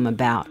all come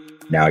about.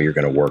 Now you're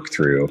going to work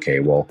through, okay,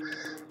 well,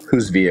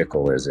 whose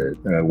vehicle is it?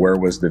 Where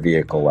was the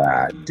vehicle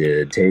at?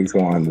 Did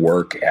Tajuan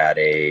work at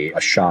a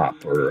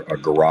shop or a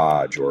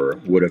garage, or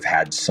would have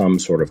had some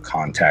sort of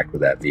contact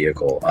with that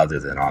vehicle other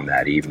than on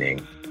that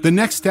evening? The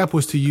next step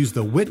was to use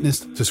the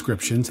witness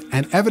descriptions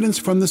and evidence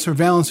from the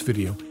surveillance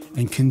video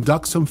and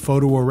conduct some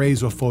photo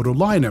arrays or photo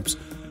lineups,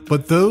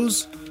 but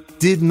those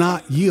did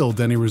not yield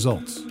any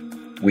results.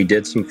 We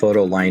did some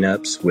photo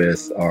lineups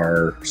with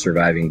our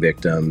surviving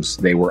victims.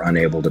 They were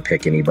unable to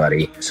pick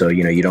anybody. So,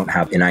 you don't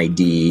have an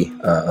ID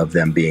of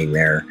them being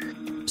there.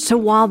 So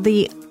while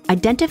the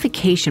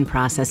identification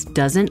process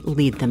doesn't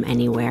lead them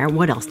anywhere,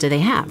 what else do they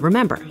have?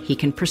 Remember, he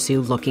can pursue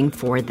looking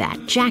for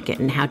that jacket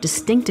and how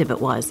distinctive it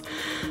was.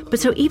 But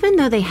so even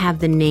though they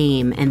have the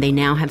name and they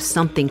now have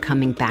something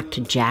coming back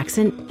to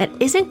Jackson, that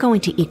isn't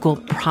going to equal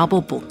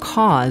probable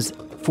cause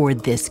for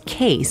this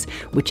case,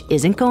 which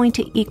isn't going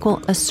to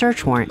equal a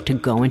search warrant to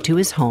go into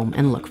his home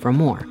and look for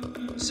more.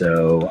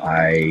 So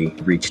I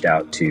reached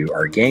out to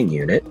our gang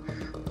unit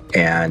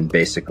and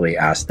basically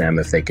asked them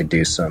if they could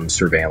do some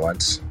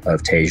surveillance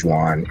of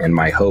Tajuan. And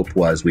my hope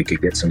was we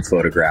could get some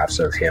photographs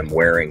of him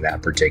wearing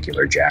that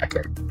particular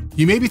jacket.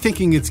 You may be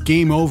thinking it's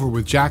game over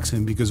with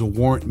Jackson because a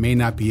warrant may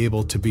not be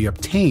able to be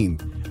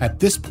obtained at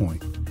this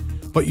point.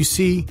 But you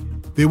see,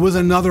 there was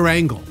another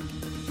angle.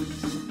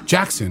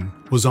 Jackson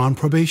was on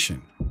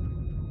probation.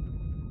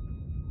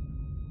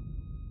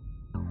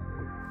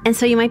 And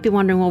so you might be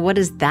wondering, well, what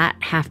does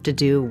that have to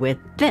do with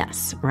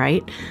this,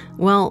 right?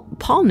 Well,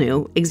 Paul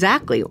knew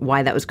exactly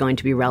why that was going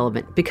to be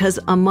relevant, because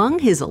among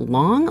his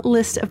long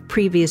list of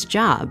previous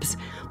jobs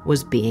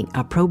was being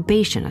a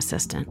probation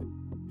assistant.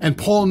 And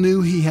Paul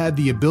knew he had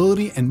the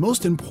ability and,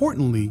 most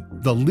importantly,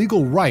 the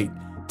legal right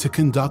to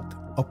conduct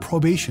a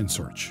probation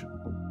search.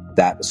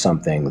 That's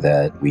something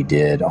that we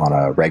did on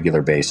a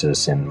regular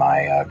basis in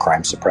my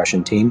crime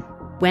suppression team.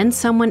 When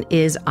someone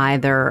is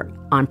either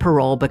on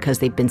parole because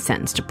they've been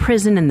sentenced to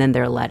prison and then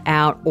they're let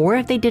out, or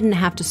if they didn't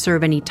have to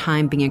serve any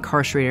time being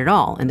incarcerated at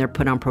all and they're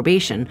put on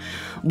probation,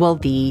 well,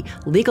 the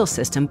legal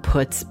system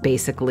puts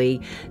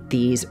basically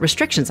these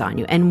restrictions on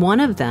you. And one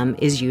of them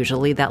is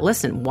usually that,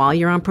 listen, while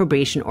you're on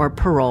probation or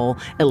parole,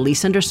 at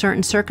least under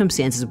certain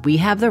circumstances, we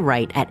have the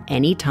right at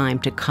any time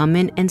to come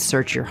in and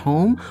search your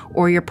home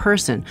or your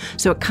person.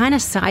 So it kind of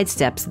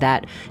sidesteps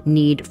that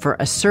need for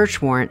a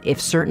search warrant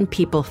if certain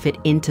people fit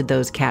into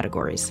those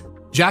categories.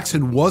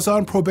 Jackson was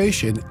on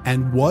probation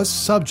and was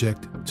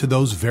subject to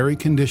those very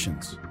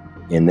conditions.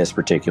 In this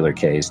particular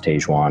case,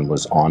 Tajuan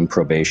was on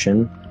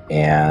probation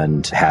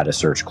and had a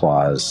search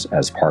clause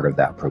as part of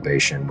that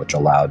probation, which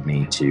allowed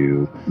me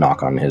to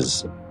knock on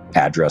his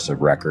address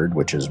of record,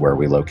 which is where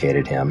we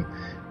located him,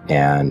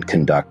 and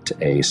conduct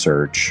a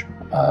search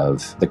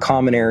of the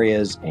common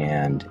areas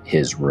and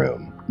his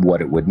room. What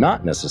it would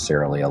not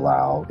necessarily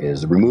allow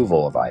is the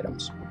removal of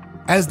items.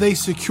 As they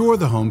secure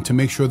the home to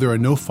make sure there are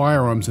no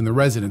firearms in the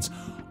residence,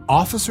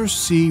 officers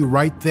see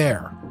right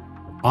there,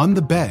 on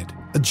the bed,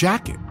 a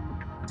jacket.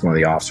 One of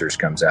the officers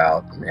comes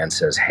out and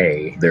says,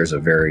 hey, there's a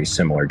very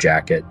similar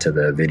jacket to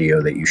the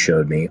video that you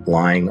showed me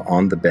lying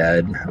on the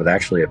bed with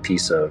actually a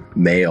piece of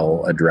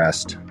mail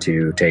addressed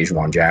to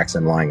Tajuan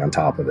Jackson lying on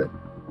top of it.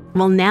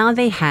 Well, now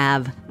they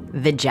have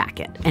the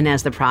jacket. And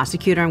as the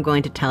prosecutor, I'm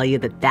going to tell you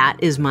that that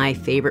is my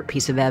favorite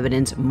piece of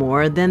evidence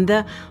more than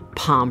the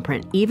palm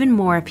print, even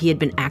more if he had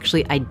been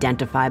actually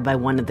identified by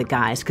one of the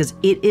guys, because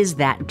it is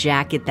that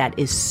jacket that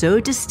is so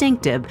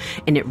distinctive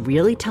and it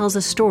really tells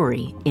a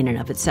story in and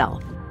of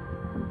itself.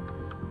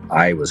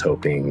 I was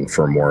hoping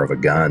for more of a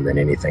gun than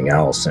anything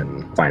else,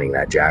 and finding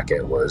that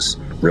jacket was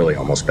really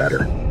almost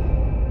better.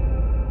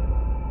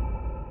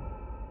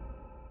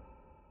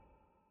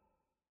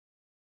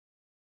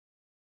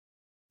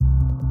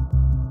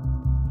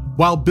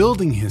 While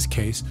building his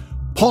case,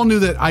 Paul knew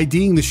that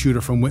IDing the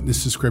shooter from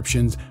witness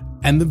descriptions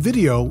and the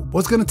video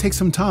was going to take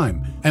some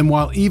time. And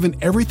while even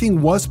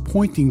everything was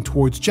pointing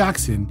towards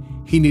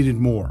Jackson, he needed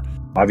more.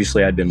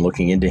 Obviously, I'd been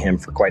looking into him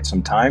for quite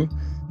some time,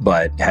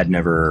 but had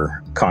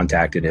never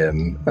contacted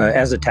him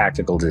as a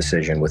tactical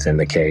decision within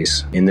the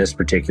case. In this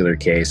particular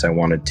case, I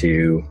wanted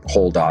to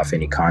hold off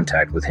any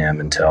contact with him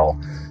until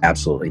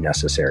absolutely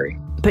necessary.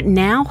 But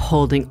now,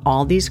 holding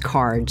all these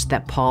cards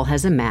that Paul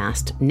has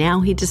amassed,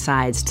 now he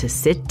decides to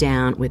sit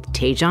down with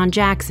Tajuan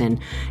Jackson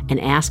and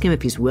ask him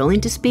if he's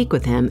willing to speak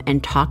with him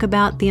and talk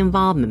about the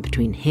involvement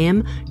between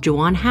him,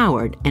 Juwan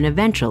Howard, and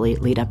eventually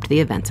lead up to the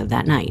events of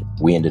that night.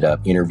 We ended up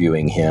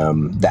interviewing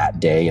him that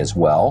day as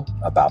well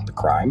about the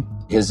crime.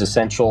 His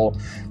essential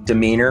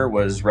demeanor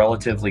was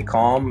relatively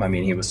calm. I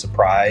mean, he was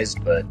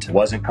surprised, but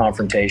wasn't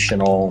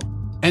confrontational.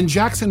 And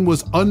Jackson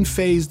was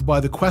unfazed by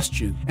the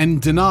question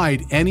and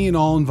denied any and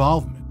all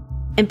involvement.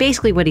 And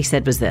basically what he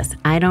said was this: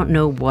 I don't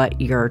know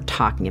what you're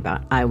talking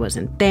about. I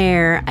wasn't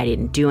there. I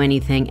didn't do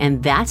anything.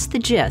 And that's the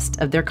gist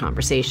of their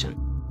conversation.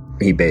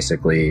 He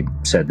basically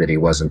said that he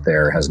wasn't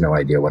there, has no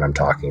idea what I'm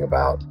talking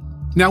about.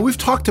 Now, we've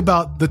talked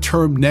about the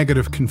term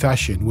negative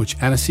confession, which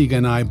Anna-Sigga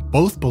and I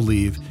both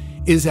believe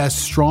is as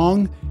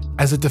strong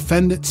as a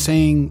defendant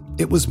saying,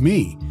 "It was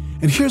me."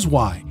 And here's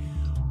why.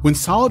 When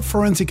solid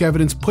forensic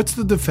evidence puts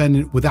the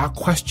defendant without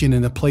question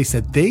in a place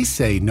that they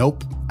say,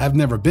 "Nope, I've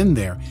never been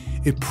there,"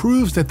 it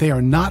proves that they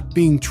are not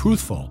being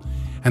truthful.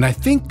 And I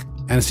think,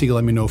 Anna-Sigga,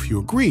 let me know if you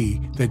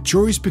agree, that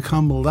juries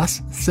become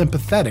less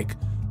sympathetic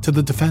to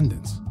the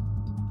defendants.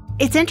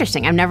 It's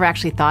interesting. I've never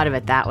actually thought of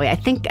it that way. I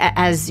think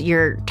as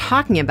you're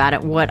talking about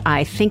it, what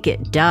I think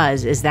it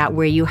does is that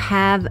where you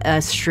have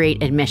a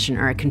straight admission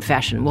or a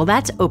confession, well,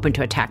 that's open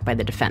to attack by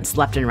the defense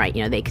left and right.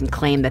 You know, they can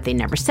claim that they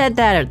never said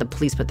that or the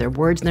police put their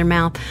words in their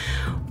mouth.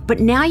 But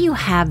now you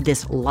have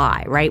this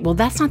lie, right? Well,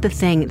 that's not the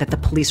thing that the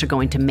police are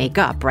going to make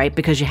up, right?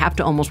 Because you have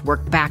to almost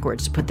work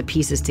backwards to put the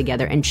pieces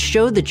together and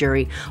show the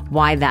jury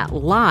why that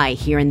lie,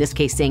 here in this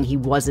case saying he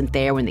wasn't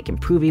there when they can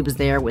prove he was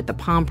there with the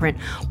palm print,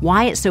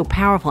 why it's so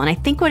powerful. And I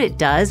think what it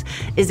does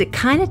is it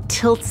kind of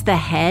tilts the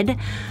head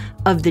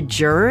of the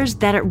jurors,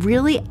 that it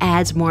really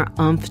adds more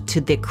oomph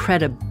to the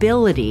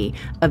credibility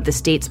of the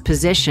state's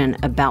position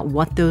about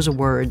what those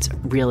words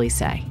really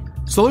say.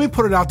 So let me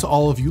put it out to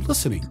all of you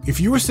listening.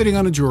 If you were sitting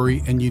on a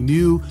jury and you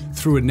knew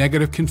through a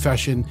negative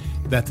confession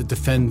that the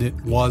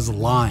defendant was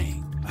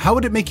lying, how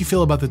would it make you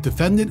feel about the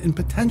defendant and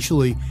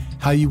potentially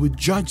how you would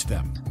judge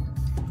them?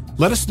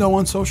 Let us know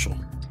on social.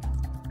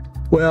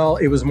 Well,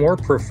 it was more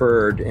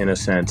preferred in a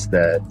sense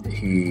that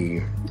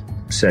he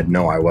said,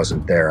 "No, I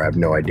wasn't there. I have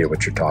no idea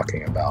what you're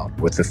talking about."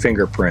 With the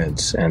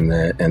fingerprints and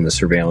the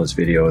surveillance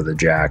video of the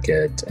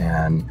jacket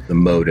and the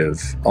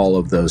motive, all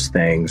of those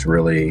things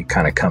really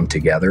kind of come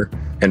together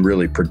and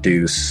really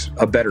produce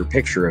a better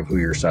picture of who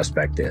your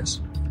suspect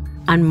is.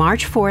 On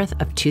March 4th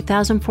of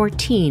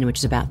 2014, which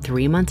is about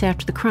 3 months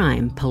after the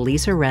crime,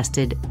 police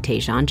arrested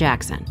Tajon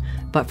Jackson.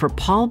 But for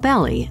Paul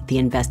Belli, the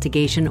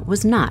investigation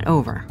was not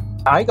over.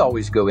 I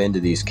always go into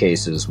these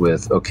cases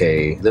with,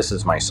 okay, this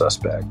is my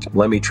suspect.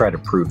 Let me try to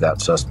prove that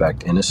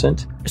suspect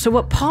innocent. So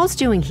what Paul's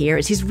doing here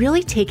is he's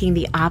really taking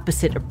the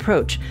opposite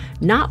approach.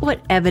 Not what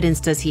evidence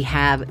does he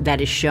have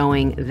that is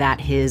showing that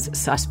his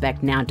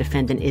suspect, now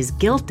defendant, is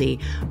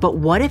guilty, but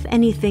what, if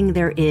anything,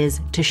 there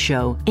is to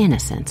show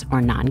innocence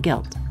or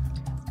non-guilt.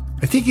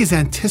 I think he's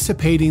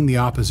anticipating the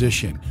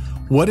opposition.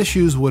 What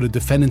issues would a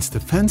defendant's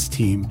defense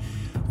team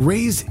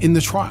raise in the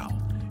trial?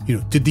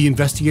 Did the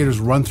investigators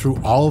run through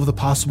all of the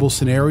possible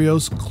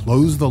scenarios,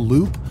 close the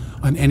loop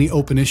on any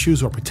open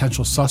issues or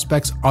potential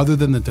suspects other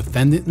than the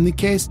defendant in the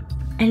case?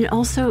 And it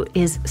also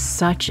is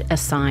such a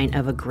sign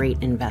of a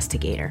great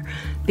investigator,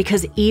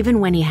 because even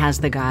when he has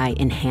the guy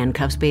in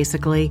handcuffs,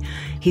 basically,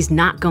 he's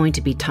not going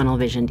to be tunnel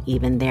visioned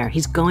even there.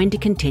 He's going to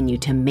continue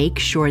to make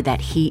sure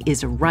that he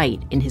is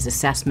right in his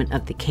assessment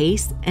of the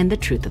case and the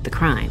truth of the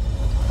crime.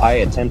 I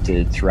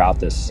attempted throughout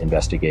this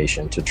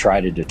investigation to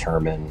try to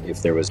determine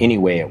if there was any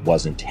way it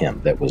wasn't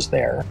him that was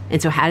there. And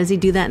so how does he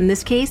do that in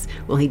this case?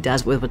 Well, he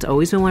does with what's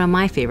always been one of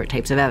my favorite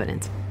types of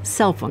evidence: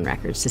 cell phone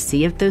records, to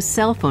see if those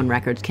cell phone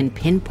records can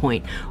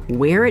pinpoint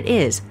where it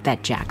is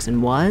that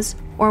Jackson was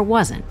or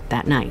wasn't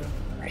that night.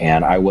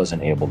 And I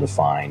wasn't able to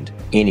find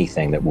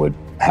anything that would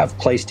have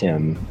placed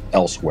him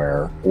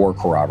elsewhere or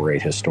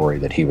corroborate his story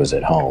that he was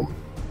at home.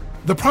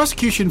 The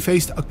prosecution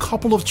faced a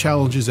couple of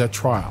challenges at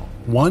trial.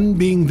 One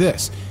being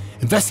this: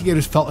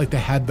 investigators felt like they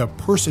had the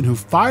person who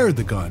fired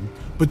the gun,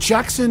 but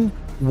Jackson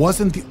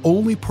wasn't the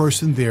only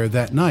person there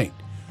that night.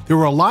 There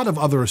were a lot of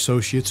other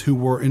associates who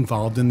were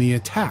involved in the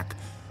attack,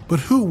 but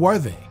who were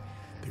they?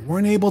 They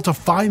weren't able to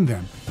find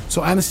them.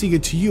 So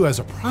Anna-Sigga, to you as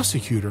a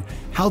prosecutor,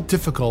 how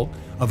difficult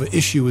of an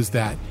issue is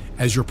that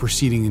as you're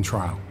proceeding in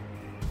trial?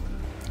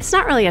 It's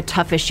not really a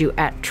tough issue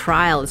at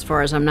trial, as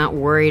far as I'm not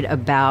worried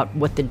about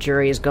what the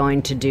jury is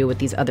going to do with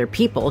these other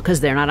people,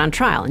 because they're not on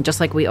trial. And just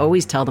like we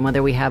always tell them,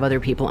 whether we have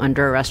other people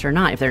under arrest or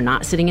not, if they're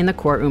not sitting in the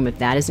courtroom, if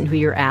that isn't who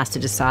you're asked to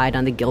decide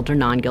on the guilt or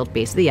non-guilt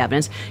based of the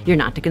evidence, you're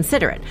not to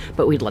consider it.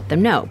 But we'd let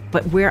them know.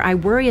 But where I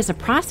worry as a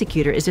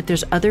prosecutor is if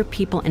there's other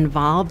people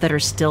involved that are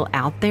still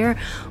out there,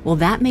 well,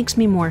 that makes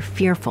me more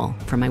fearful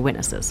for my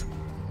witnesses.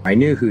 I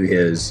knew who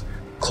his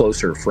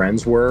closer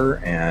friends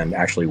were, and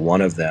actually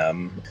one of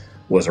them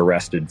was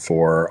arrested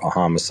for a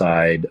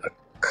homicide a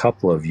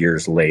couple of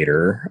years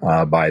later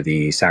by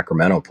the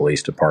Sacramento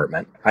Police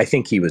Department. I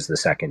think he was the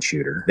second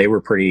shooter. They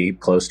were pretty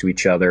close to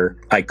each other.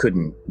 I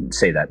couldn't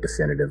say that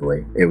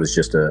definitively. It was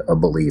just a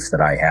belief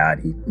that I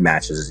had. He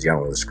matches his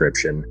general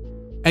description.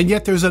 And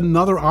yet there's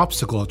another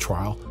obstacle at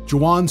trial.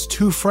 Juwan's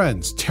two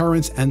friends,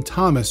 Terrence and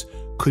Thomas,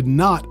 could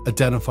not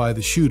identify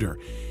the shooter.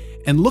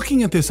 And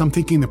looking at this, I'm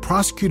thinking the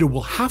prosecutor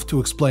will have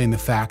to explain the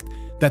fact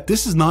that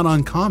this is not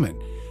uncommon.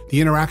 The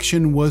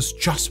interaction was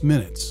just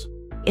minutes.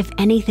 If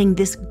anything,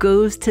 this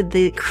goes to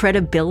the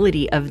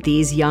credibility of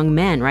these young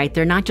men, right?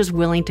 They're not just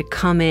willing to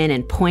come in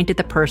and point at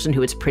the person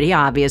who it's pretty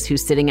obvious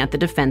who's sitting at the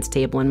defense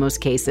table in most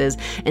cases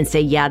and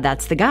say, yeah,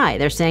 that's the guy.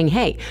 They're saying,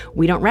 hey,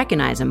 we don't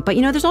recognize him. But,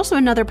 there's also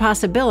another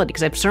possibility,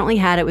 because I've certainly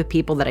had it with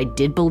people that I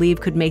did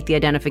believe could make the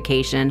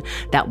identification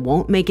that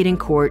won't make it in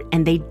court,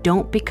 and they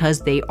don't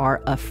because they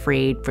are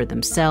afraid for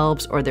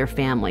themselves or their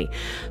family.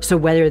 So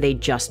whether they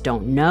just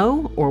don't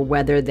know or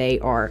whether they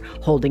are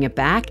holding it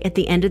back, at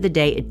the end of the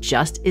day, it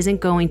just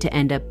isn't going to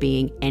end up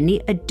being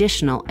any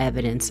additional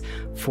evidence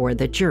for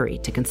the jury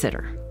to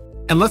consider.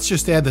 And let's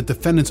just add that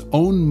defendant's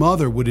own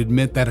mother would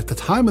admit that at the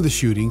time of the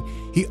shooting,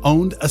 he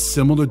owned a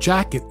similar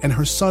jacket, and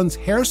her son's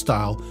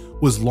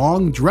hairstyle was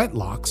long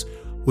dreadlocks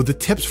with the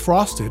tips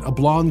frosted a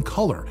blonde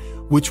color,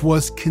 which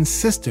was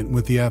consistent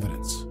with the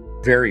evidence.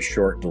 Very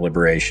short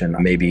deliberation,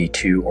 maybe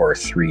 2 or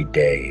 3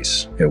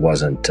 days. It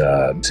wasn't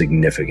a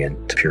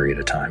significant period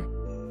of time.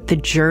 The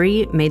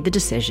jury made the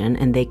decision,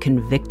 and they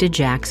convicted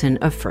Jackson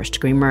of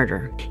first-degree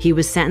murder. He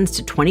was sentenced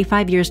to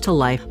 25 years to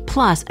life,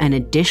 plus an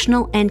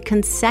additional and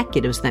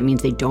consecutive, so that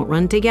means they don't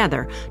run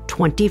together,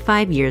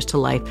 25 years to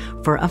life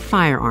for a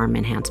firearm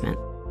enhancement.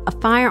 A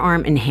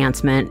firearm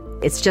enhancement,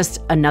 it's just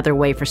another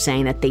way for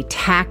saying that they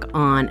tack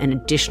on an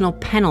additional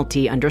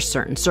penalty under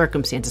certain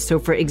circumstances. So,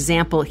 for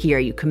example, here,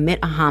 you commit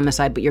a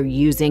homicide, but you're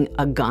using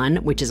a gun,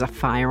 which is a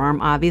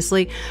firearm,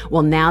 obviously.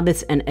 Well, now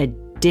that's an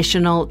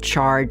additional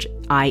charge,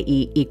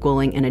 i.e.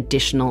 equaling an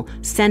additional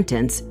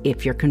sentence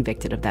if you're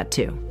convicted of that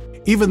too.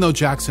 Even though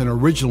Jackson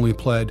originally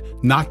pled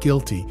not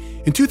guilty,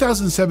 in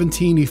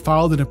 2017 he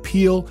filed an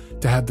appeal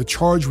to have the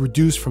charge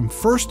reduced from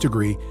first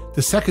degree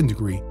to second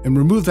degree and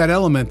remove that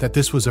element that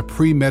this was a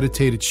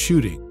premeditated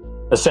shooting.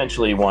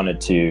 Essentially, he wanted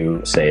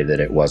to say that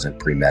it wasn't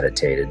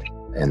premeditated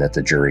and that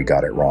the jury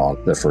got it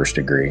wrong, the first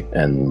degree,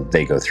 and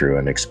they go through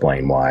and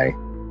explain why.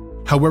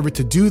 However,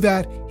 to do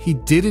that, he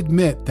did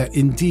admit that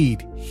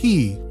indeed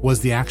he was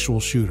the actual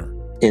shooter.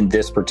 In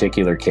this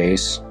particular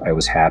case, I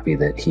was happy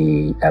that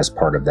he, as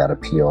part of that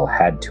appeal,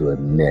 had to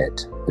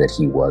admit that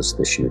he was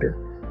the shooter.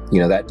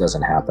 That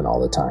doesn't happen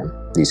all the time.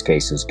 These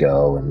cases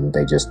go and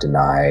they just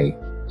deny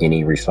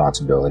any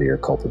responsibility or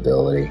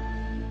culpability.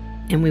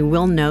 And we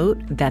will note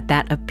that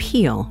that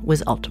appeal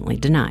was ultimately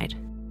denied.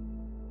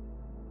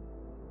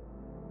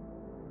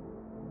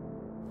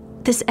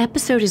 This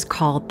episode is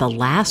called The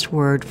Last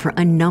Word for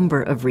a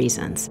number of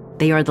reasons.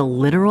 They are the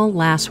literal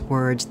last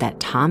words that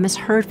Thomas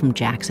heard from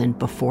Jackson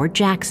before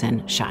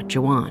Jackson shot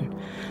Juwan.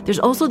 There's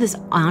also this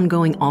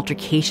ongoing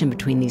altercation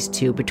between these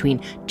two, between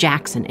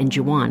Jackson and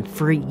Juwan,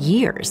 for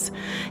years.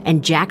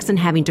 And Jackson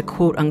having to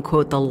quote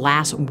unquote the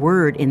last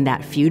word in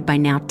that feud by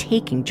now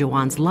taking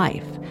Juwan's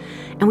life.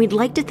 And we'd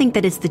like to think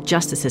that it's the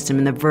justice system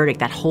and the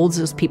verdict that holds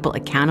those people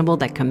accountable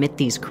that commit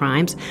these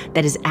crimes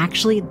that is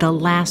actually the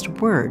last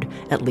word,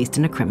 at least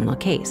in a criminal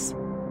case.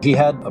 He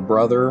had a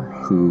brother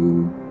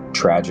who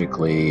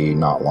tragically,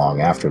 not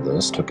long after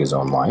this, took his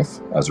own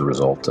life as a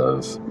result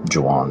of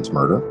Juwan's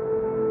murder.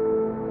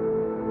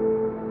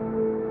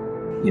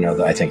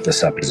 I think the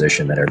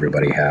supposition that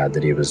everybody had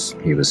that he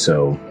was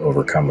so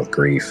overcome with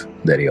grief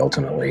that he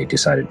ultimately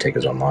decided to take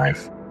his own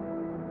life.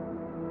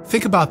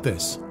 Think about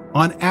this.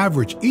 On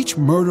average, each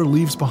murder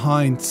leaves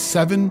behind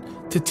 7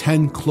 to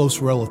 10 close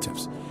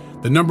relatives.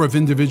 The number of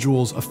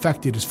individuals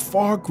affected is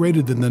far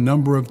greater than the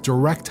number of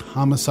direct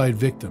homicide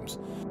victims.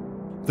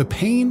 The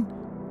pain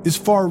is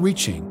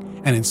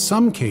far-reaching, and in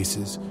some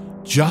cases,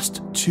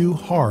 just too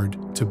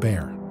hard to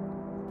bear.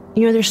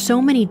 There's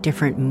so many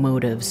different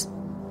motives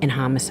in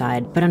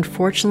homicide, but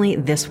unfortunately,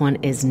 this one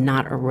is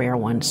not a rare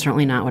one,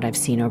 certainly not what I've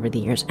seen over the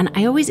years. And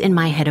I always, in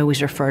my head,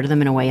 refer to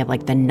them in a way of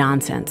like the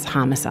nonsense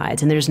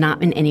homicides, and there's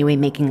not in any way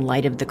making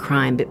light of the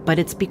crime, but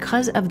it's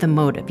because of the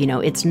motive.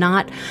 It's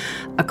not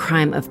a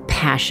crime of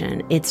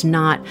passion. It's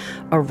not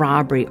a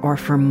robbery or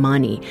for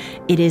money.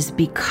 It is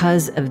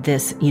because of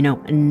this,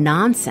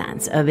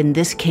 nonsense of, in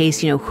this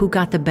case, who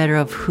got the better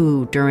of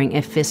who during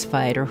a fist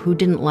fight, or who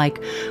didn't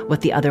like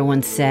what the other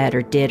one said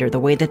or did, or the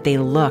way that they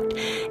looked.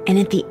 And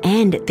at the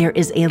end, there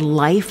is a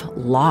life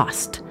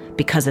lost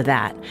because of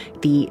that.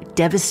 The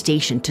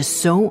devastation to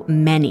so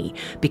many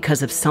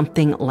because of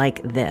something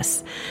like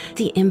this.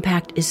 The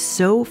impact is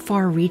so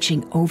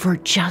far-reaching over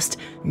just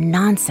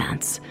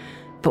nonsense.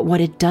 But what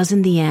it does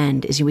in the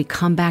end is we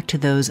come back to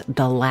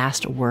the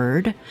last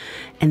word,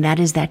 and that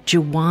is that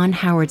Juwan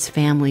Howard's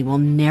family will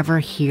never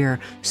hear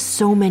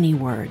so many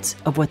words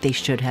of what they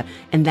should have,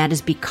 and that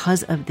is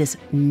because of this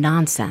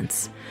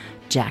nonsense.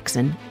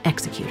 Jackson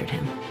executed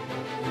him.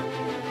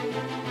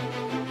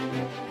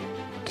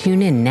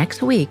 Tune in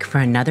next week for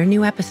another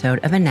new episode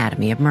of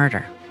Anatomy of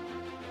Murder.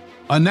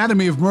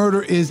 Anatomy of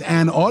Murder is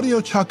an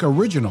AudioChuck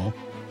original.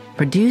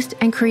 Produced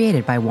and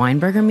created by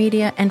Weinberger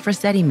Media and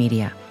Frasetti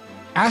Media.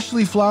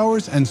 Ashley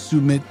Flowers and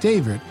Sumit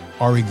David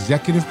are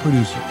executive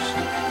producers.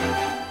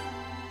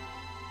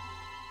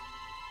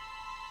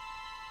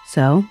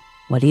 So,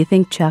 what do you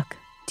think, Chuck?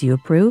 Do you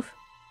approve?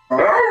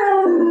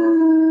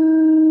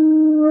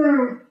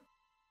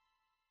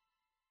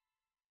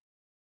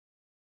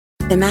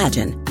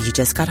 Imagine You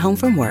just got home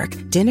from work,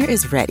 dinner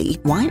is ready,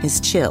 wine is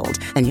chilled,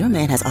 and your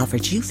man has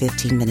offered you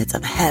 15 minutes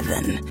of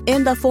heaven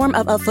in the form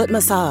of a foot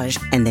massage.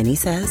 And then he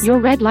says, "Your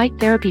red light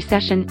therapy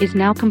session is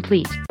now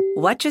complete."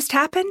 What just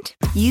happened?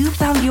 You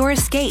found your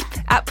escape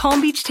at Palm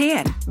Beach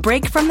Tan.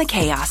 Break from the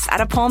chaos at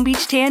a Palm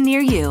Beach Tan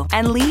near you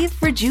and leave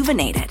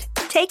rejuvenated.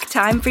 Take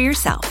time for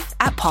yourself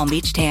at Palm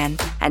Beach Tan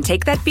and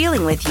take that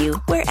feeling with you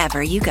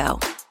wherever you go.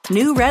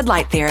 New red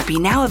light therapy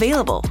now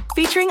available,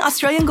 featuring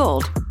Australian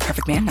Gold.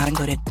 Perfect Man not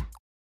included.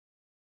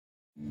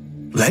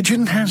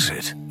 Legend has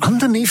it,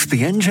 underneath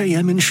the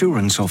NJM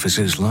insurance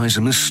offices lies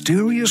a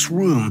mysterious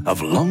room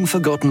of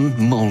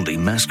long-forgotten, moldy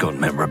mascot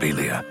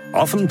memorabilia,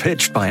 often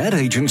pitched by ad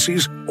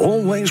agencies,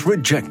 always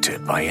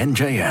rejected by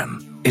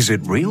NJM. Is it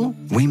real?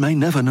 We may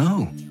never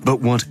know. But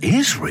what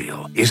is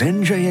real is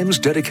NJM's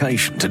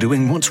dedication to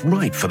doing what's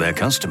right for their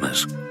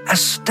customers.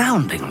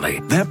 Astoundingly,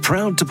 they're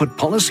proud to put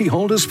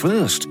policyholders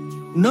first.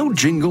 No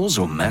jingles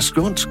or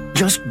mascots,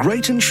 just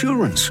great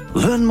insurance.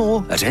 Learn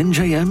more at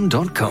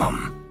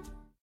njm.com.